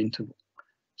monitoring interval.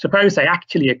 Suppose they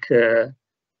actually occur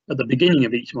at the beginning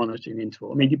of each monitoring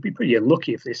interval. I mean, you'd be pretty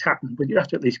unlucky if this happened, but you have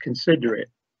to at least consider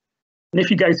it. And if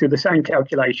you go through the same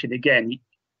calculation again, you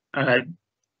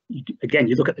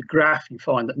look at the graph, you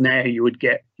find that now you would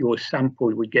get, your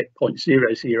sample would get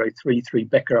 0.0033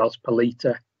 becquerels per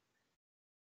litre,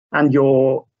 and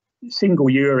your single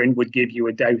urine would give you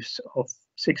a dose of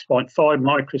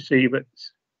 6.5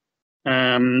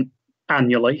 microsieverts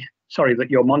annually. Sorry, that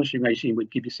your monitoring regime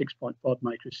would give you 6.5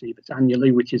 microsieverts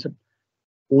annually, which is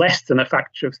less than a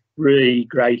factor of 3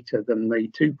 greater than the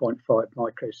 2.5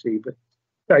 microsieverts.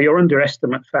 So your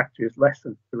underestimate factor is less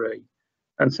than 3.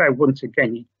 And so once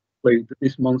again, you conclude that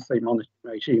this monthly monitoring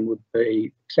regime would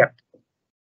be acceptable.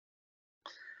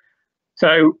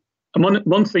 So a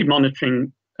monthly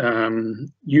monitoring,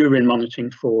 urine monitoring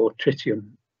for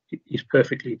tritium is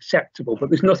perfectly acceptable, but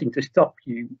there's nothing to stop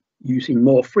you using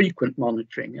more frequent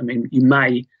monitoring. I mean, you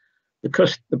may,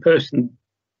 because the person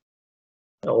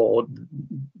or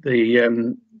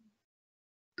the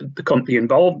company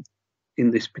involved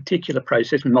in this particular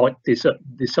process might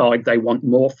decide they want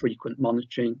more frequent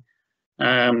monitoring.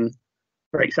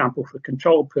 For example, for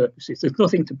control purposes, there's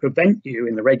nothing to prevent you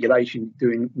in the regulation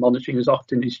doing monitoring as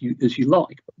often as you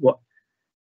like. But what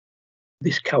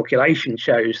this calculation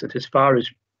shows that as far as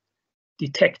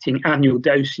detecting annual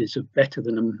doses of better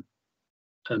than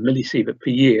a millisievert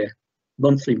per year,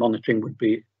 monthly monitoring would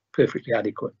be perfectly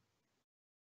adequate.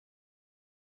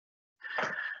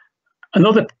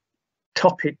 Another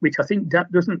topic which I think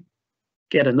that doesn't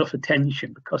get enough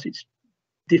attention because it's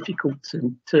difficult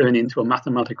to turn into a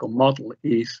mathematical model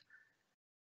is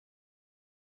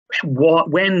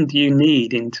when do you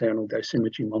need internal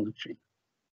dosimetry monitoring?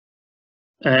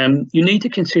 You need to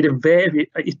consider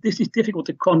this is difficult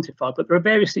to quantify, but there are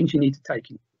various things you need to take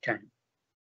into account.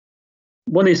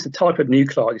 One is the type of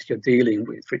nuclides you're dealing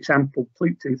with. For example,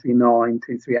 Plut-239,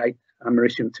 238,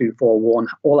 Americium-241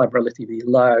 all have relatively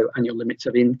low annual limits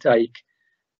of intake.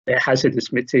 They're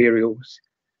hazardous materials.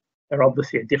 They're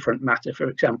obviously a different matter, for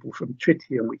example, from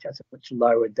tritium, which has a much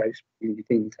lower dose per unit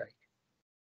intake.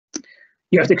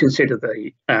 You have to consider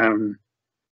the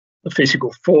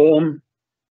physical form.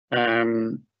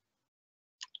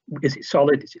 Is it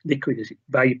solid? Is it liquid? Is it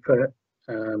vapor?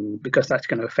 Because that's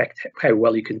going to affect how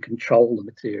well you can control the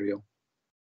material.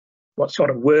 What sort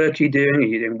of work are you doing? Are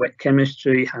you doing wet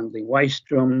chemistry, handling waste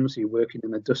drums? Are you working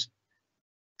in a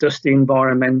dusty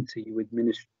environment? Are you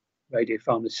administering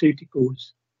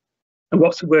radiopharmaceuticals? And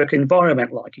what's the work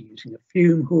environment like? Are you using a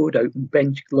fume hood, open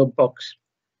bench, glove box?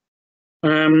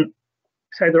 So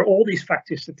there are all these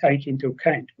factors to take into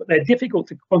account, but they're difficult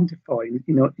to quantify,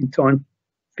 in time to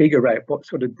figure out what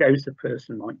sort of dose a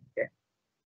person might get.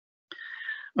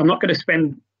 I'm not going to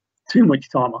spend too much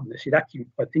time on this. It actually,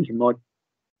 I think, in my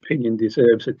opinion,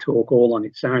 deserves a talk all on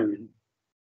its own.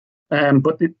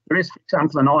 But there is, for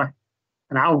example,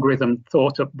 an algorithm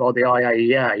thought up by the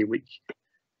IAEA, which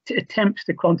attempts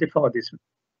to quantify this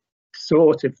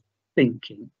sort of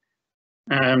thinking.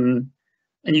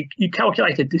 And you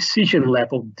calculate a decision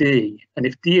level D, and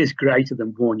if D is greater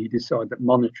than 1, you decide that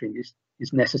monitoring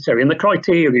is necessary. And the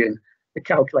criterion for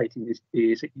calculating this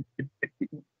D is that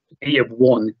D of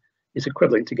 1 is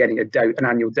equivalent to getting an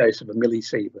annual dose of a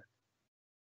millisievert.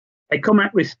 They come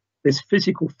out with this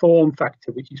physical form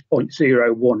factor, which is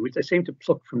 0.01, which they seem to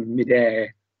pluck from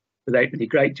mid-air without any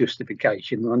great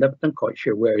justification. I'm quite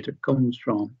sure where it comes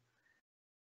from.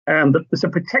 But there's a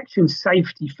protection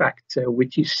safety factor,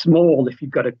 which is small if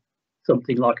you've got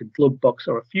something like a glove box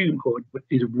or a fume hood, but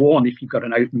is 1 if you've got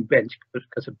an open bench,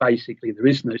 because basically there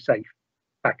is no safety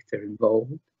factor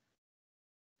involved.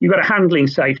 You've got a handling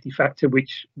safety factor,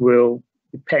 which will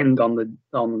depend on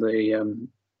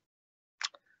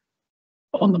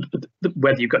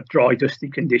whether you've got dry, dusty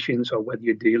conditions or whether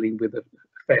you're dealing with a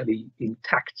fairly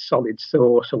intact solid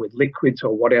source or with liquids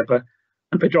or whatever.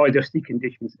 And for dry, dusty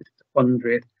conditions, it's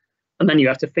 100. And then you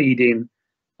have to feed in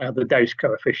the dose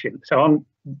coefficient. So I'm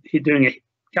doing a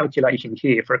calculation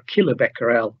here for a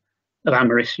kilobecquerel of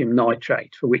americium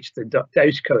nitrate, for which the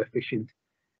dose coefficient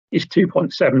is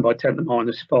 2.7 by 10 to the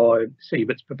minus 5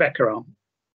 sieverts per becquerel.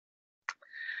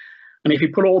 And if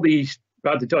you put all these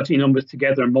rather dodgy numbers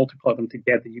together and multiply them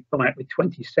together, you come out with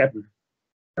 27.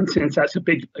 And since that's a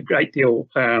great deal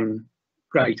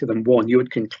greater than 1, you would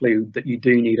conclude that you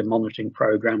do need a monitoring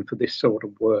program for this sort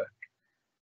of work.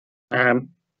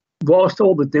 Whilst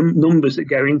all the numbers that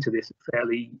go into this are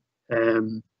fairly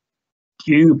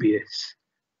dubious,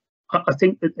 I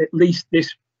think that at least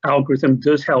this algorithm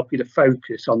does help you to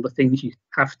focus on the things you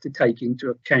have to take into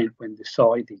account when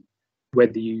deciding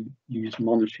whether you use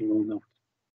monitoring or not.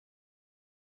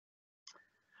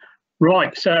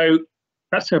 Right, so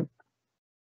that's a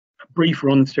brief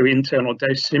run through internal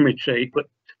dosimetry, but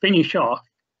to finish off,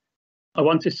 I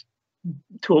want to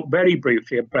talk very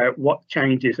briefly about what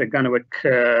changes are going to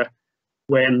occur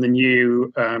when the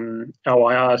new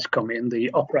OIRs come in, the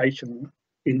operational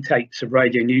intakes of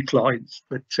radionuclides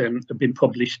that have been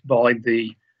published by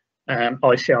the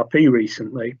ICRP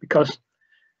recently, because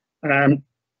the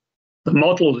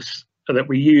models that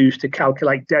we use to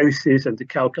calculate doses and to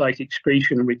calculate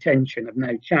excretion and retention have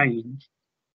now changed.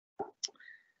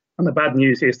 And the bad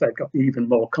news is they've got even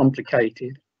more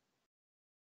complicated.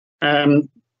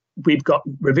 we've got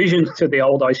revisions to the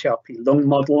old ICRP lung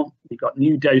model. We've got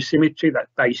new dosimetry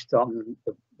that's based on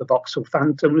the voxel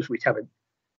phantoms, which have a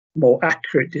more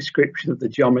accurate description of the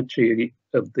geometry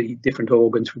of the different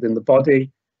organs within the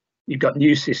body. You've got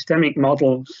new systemic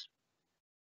models.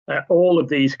 All of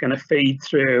these are going to feed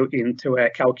through into our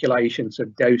calculations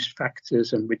of dose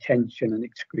factors and retention and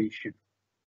excretion.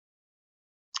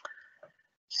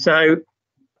 So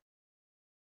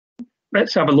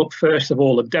let's have a look first of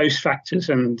all at dose factors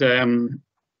and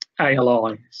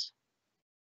ALIs.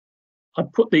 I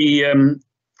put these are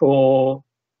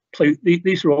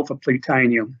all for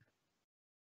plutonium.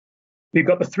 We've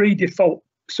got the three default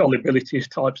solubilities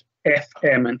types F,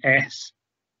 M, and S,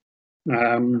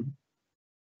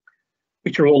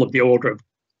 which are all of the order of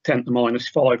 10 to the minus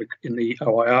 5 in the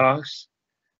OIRs.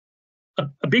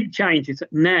 A big change is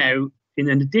that now, in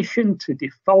addition to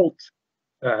default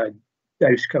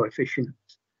dose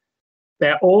coefficients,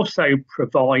 they're also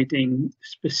providing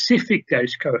specific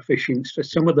dose coefficients for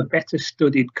some of the better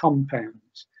studied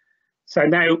compounds. So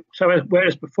now,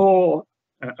 whereas before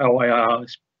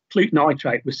OIRs, Plut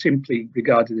nitrate was simply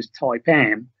regarded as type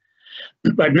M,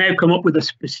 they've now come up with a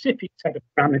specific set of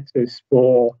parameters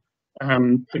for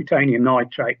plutonium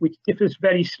nitrate, which differs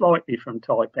very slightly from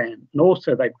type M. And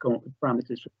also they've come up with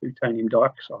parameters for plutonium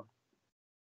dioxide.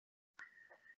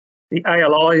 The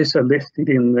ALIs are listed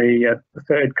in the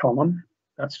third column.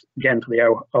 That's again for the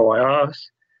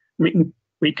OIRs.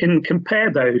 We can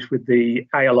compare those with the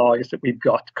ALIs that we've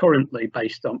got currently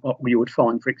based on what we would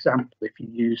find, for example, if you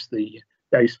use the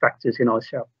dose factors in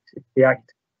ICRP 68.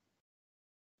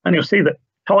 And you'll see that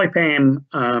type M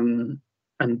and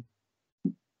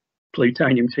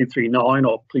plutonium 239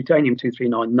 or plutonium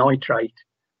 239 nitrate,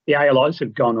 the ALIs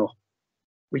have gone up,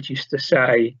 which is to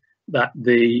say that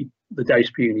the dose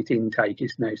per unit intake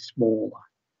is now smaller.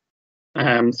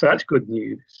 So that's good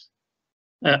news.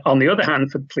 On the other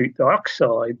hand, for Plut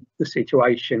dioxide, the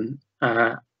situation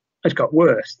has got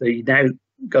worse. They now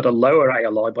got a lower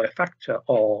ALI by a factor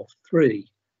of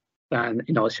 3 than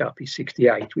in ICRP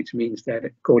 68, which means that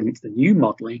according to the new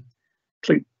modelling,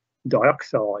 Plut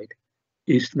dioxide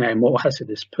is now more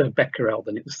hazardous per becquerel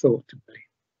than it was thought to be.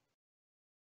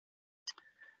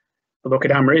 If we look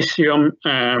at americium,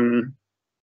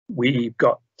 we've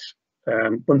got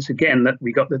once again that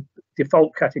we got the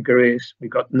default categories. We've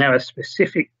got now a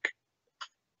specific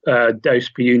dose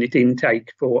per unit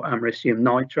intake for americium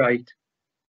nitrate.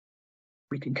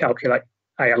 We can calculate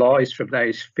ALIs from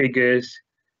those figures.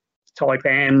 Type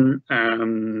M,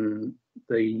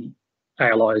 the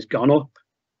ALI has gone up,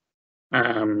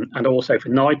 and also for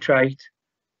nitrate.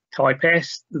 Type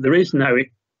S, there is no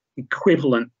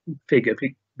equivalent figure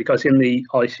because in the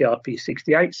ICRP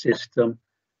 68 system,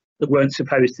 there weren't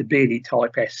supposed to be any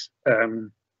type S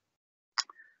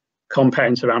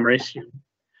compounds of americium.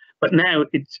 But now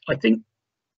it's, I think,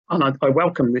 and I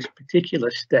welcome this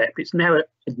particular step, it's now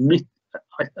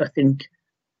I think,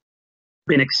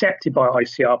 been accepted by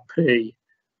ICRP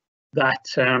that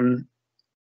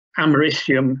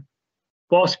americium,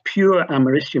 whilst pure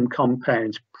americium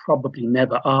compounds probably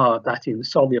never are that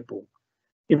insoluble,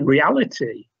 in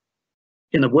reality,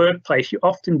 in the workplace, you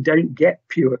often don't get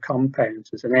pure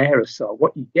compounds as an aerosol.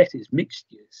 What you get is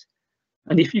mixtures.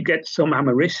 And if you get some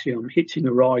americium hitching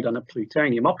a ride on a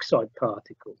plutonium oxide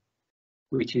particle,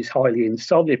 which is highly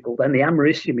insoluble, then the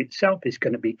americium itself is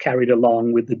going to be carried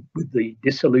along with the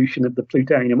dissolution of the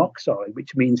plutonium oxide,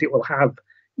 which means it will have,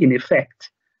 in effect,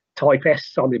 type S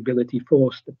solubility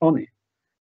forced upon it.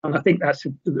 And I think that's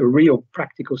a real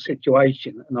practical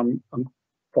situation, and I'm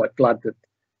quite glad that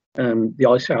the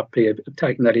ICRP have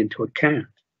taken that into account.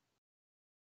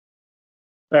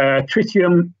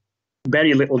 Tritium,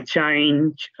 very little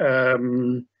change.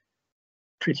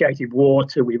 Tritiated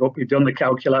water, we've done the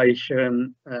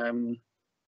calculation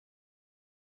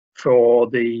for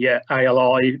the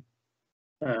ALI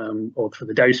or for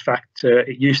the dose factor.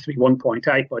 It used to be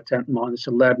 1.8 by 10 to the minus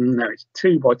 11. Now it's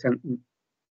 2 by 10 to the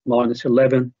minus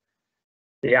 11.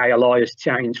 The ALI has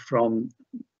changed from,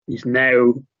 is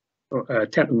now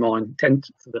 10 to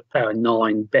the power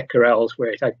 9 becquerels,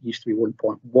 where it used to be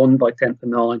 1.1 by 10 to the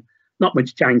 9. Not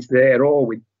much change there at all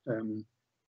with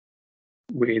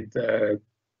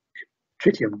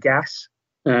tritium gas.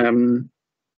 But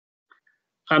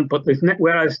there's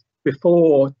whereas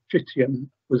before tritium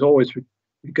was always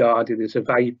regarded as a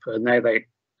vapor, now they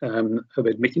have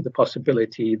admitted the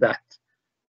possibility that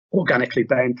organically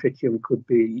bound tritium could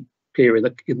appear in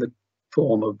the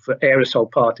form of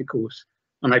aerosol particles,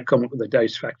 and they've come up with a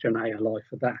dose factor and ALI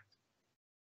for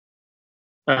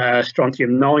that.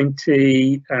 Strontium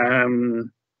 90,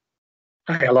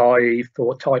 ALI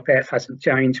for type F hasn't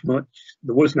changed much.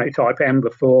 There was no type M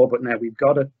before, but now we've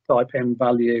got a type M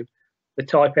value. The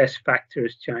type S factor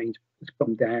has changed, has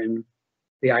come down.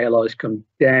 The ALI has come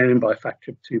down by a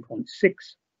factor of 2.6.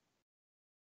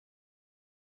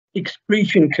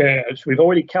 Excretion curves, we've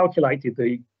already calculated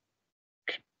the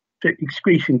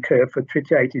excretion curve for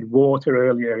tritiated water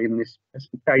earlier in this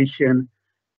presentation,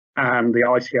 and the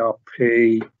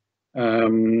ICRP,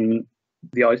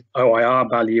 the OIR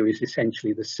value is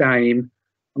essentially the same.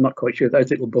 I'm not quite sure, those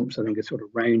little bumps I think are sort of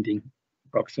rounding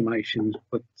approximations,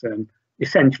 but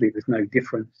essentially there's no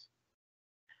difference.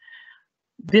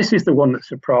 This is the one that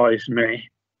surprised me.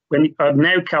 When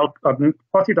I've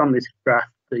plotted on this graph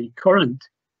the current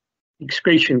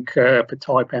excretion curve for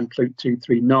type M Plut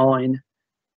 239,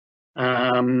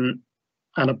 and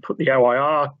I put the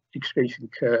OIR excretion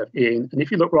curve in, and if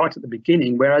you look right at the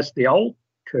beginning, whereas the old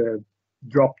curve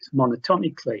dropped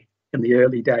monotonically in the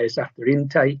early days after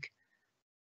intake,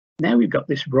 now we've got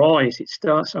this rise. It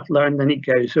starts off low and then it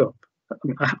goes up.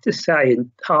 I have to say,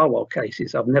 in Harwell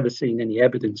cases, I've never seen any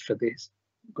evidence for this,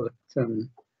 but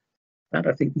that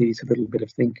I think needs a little bit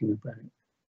of thinking about.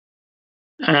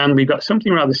 And we've got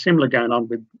something rather similar going on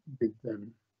with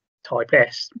type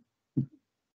S.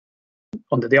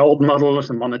 Under the old models,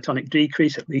 a monotonic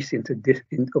decrease, at least up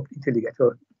until you get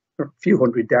to a few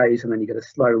hundred days, and then you get a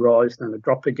slow rise, then a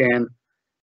drop again.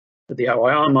 For the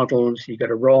OIR models, you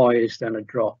get a rise, then a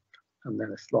drop, and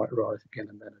then a slight rise again,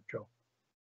 and then a drop.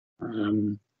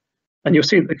 And you'll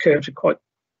see that the curves are quite,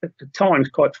 at times,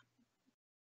 quite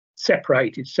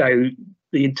separated. So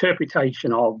the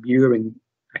interpretation of urine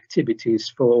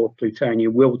activities for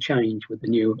plutonium will change with the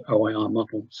new OIR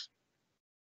models.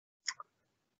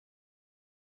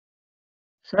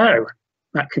 So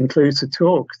that concludes the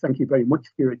talk. Thank you very much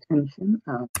for your attention.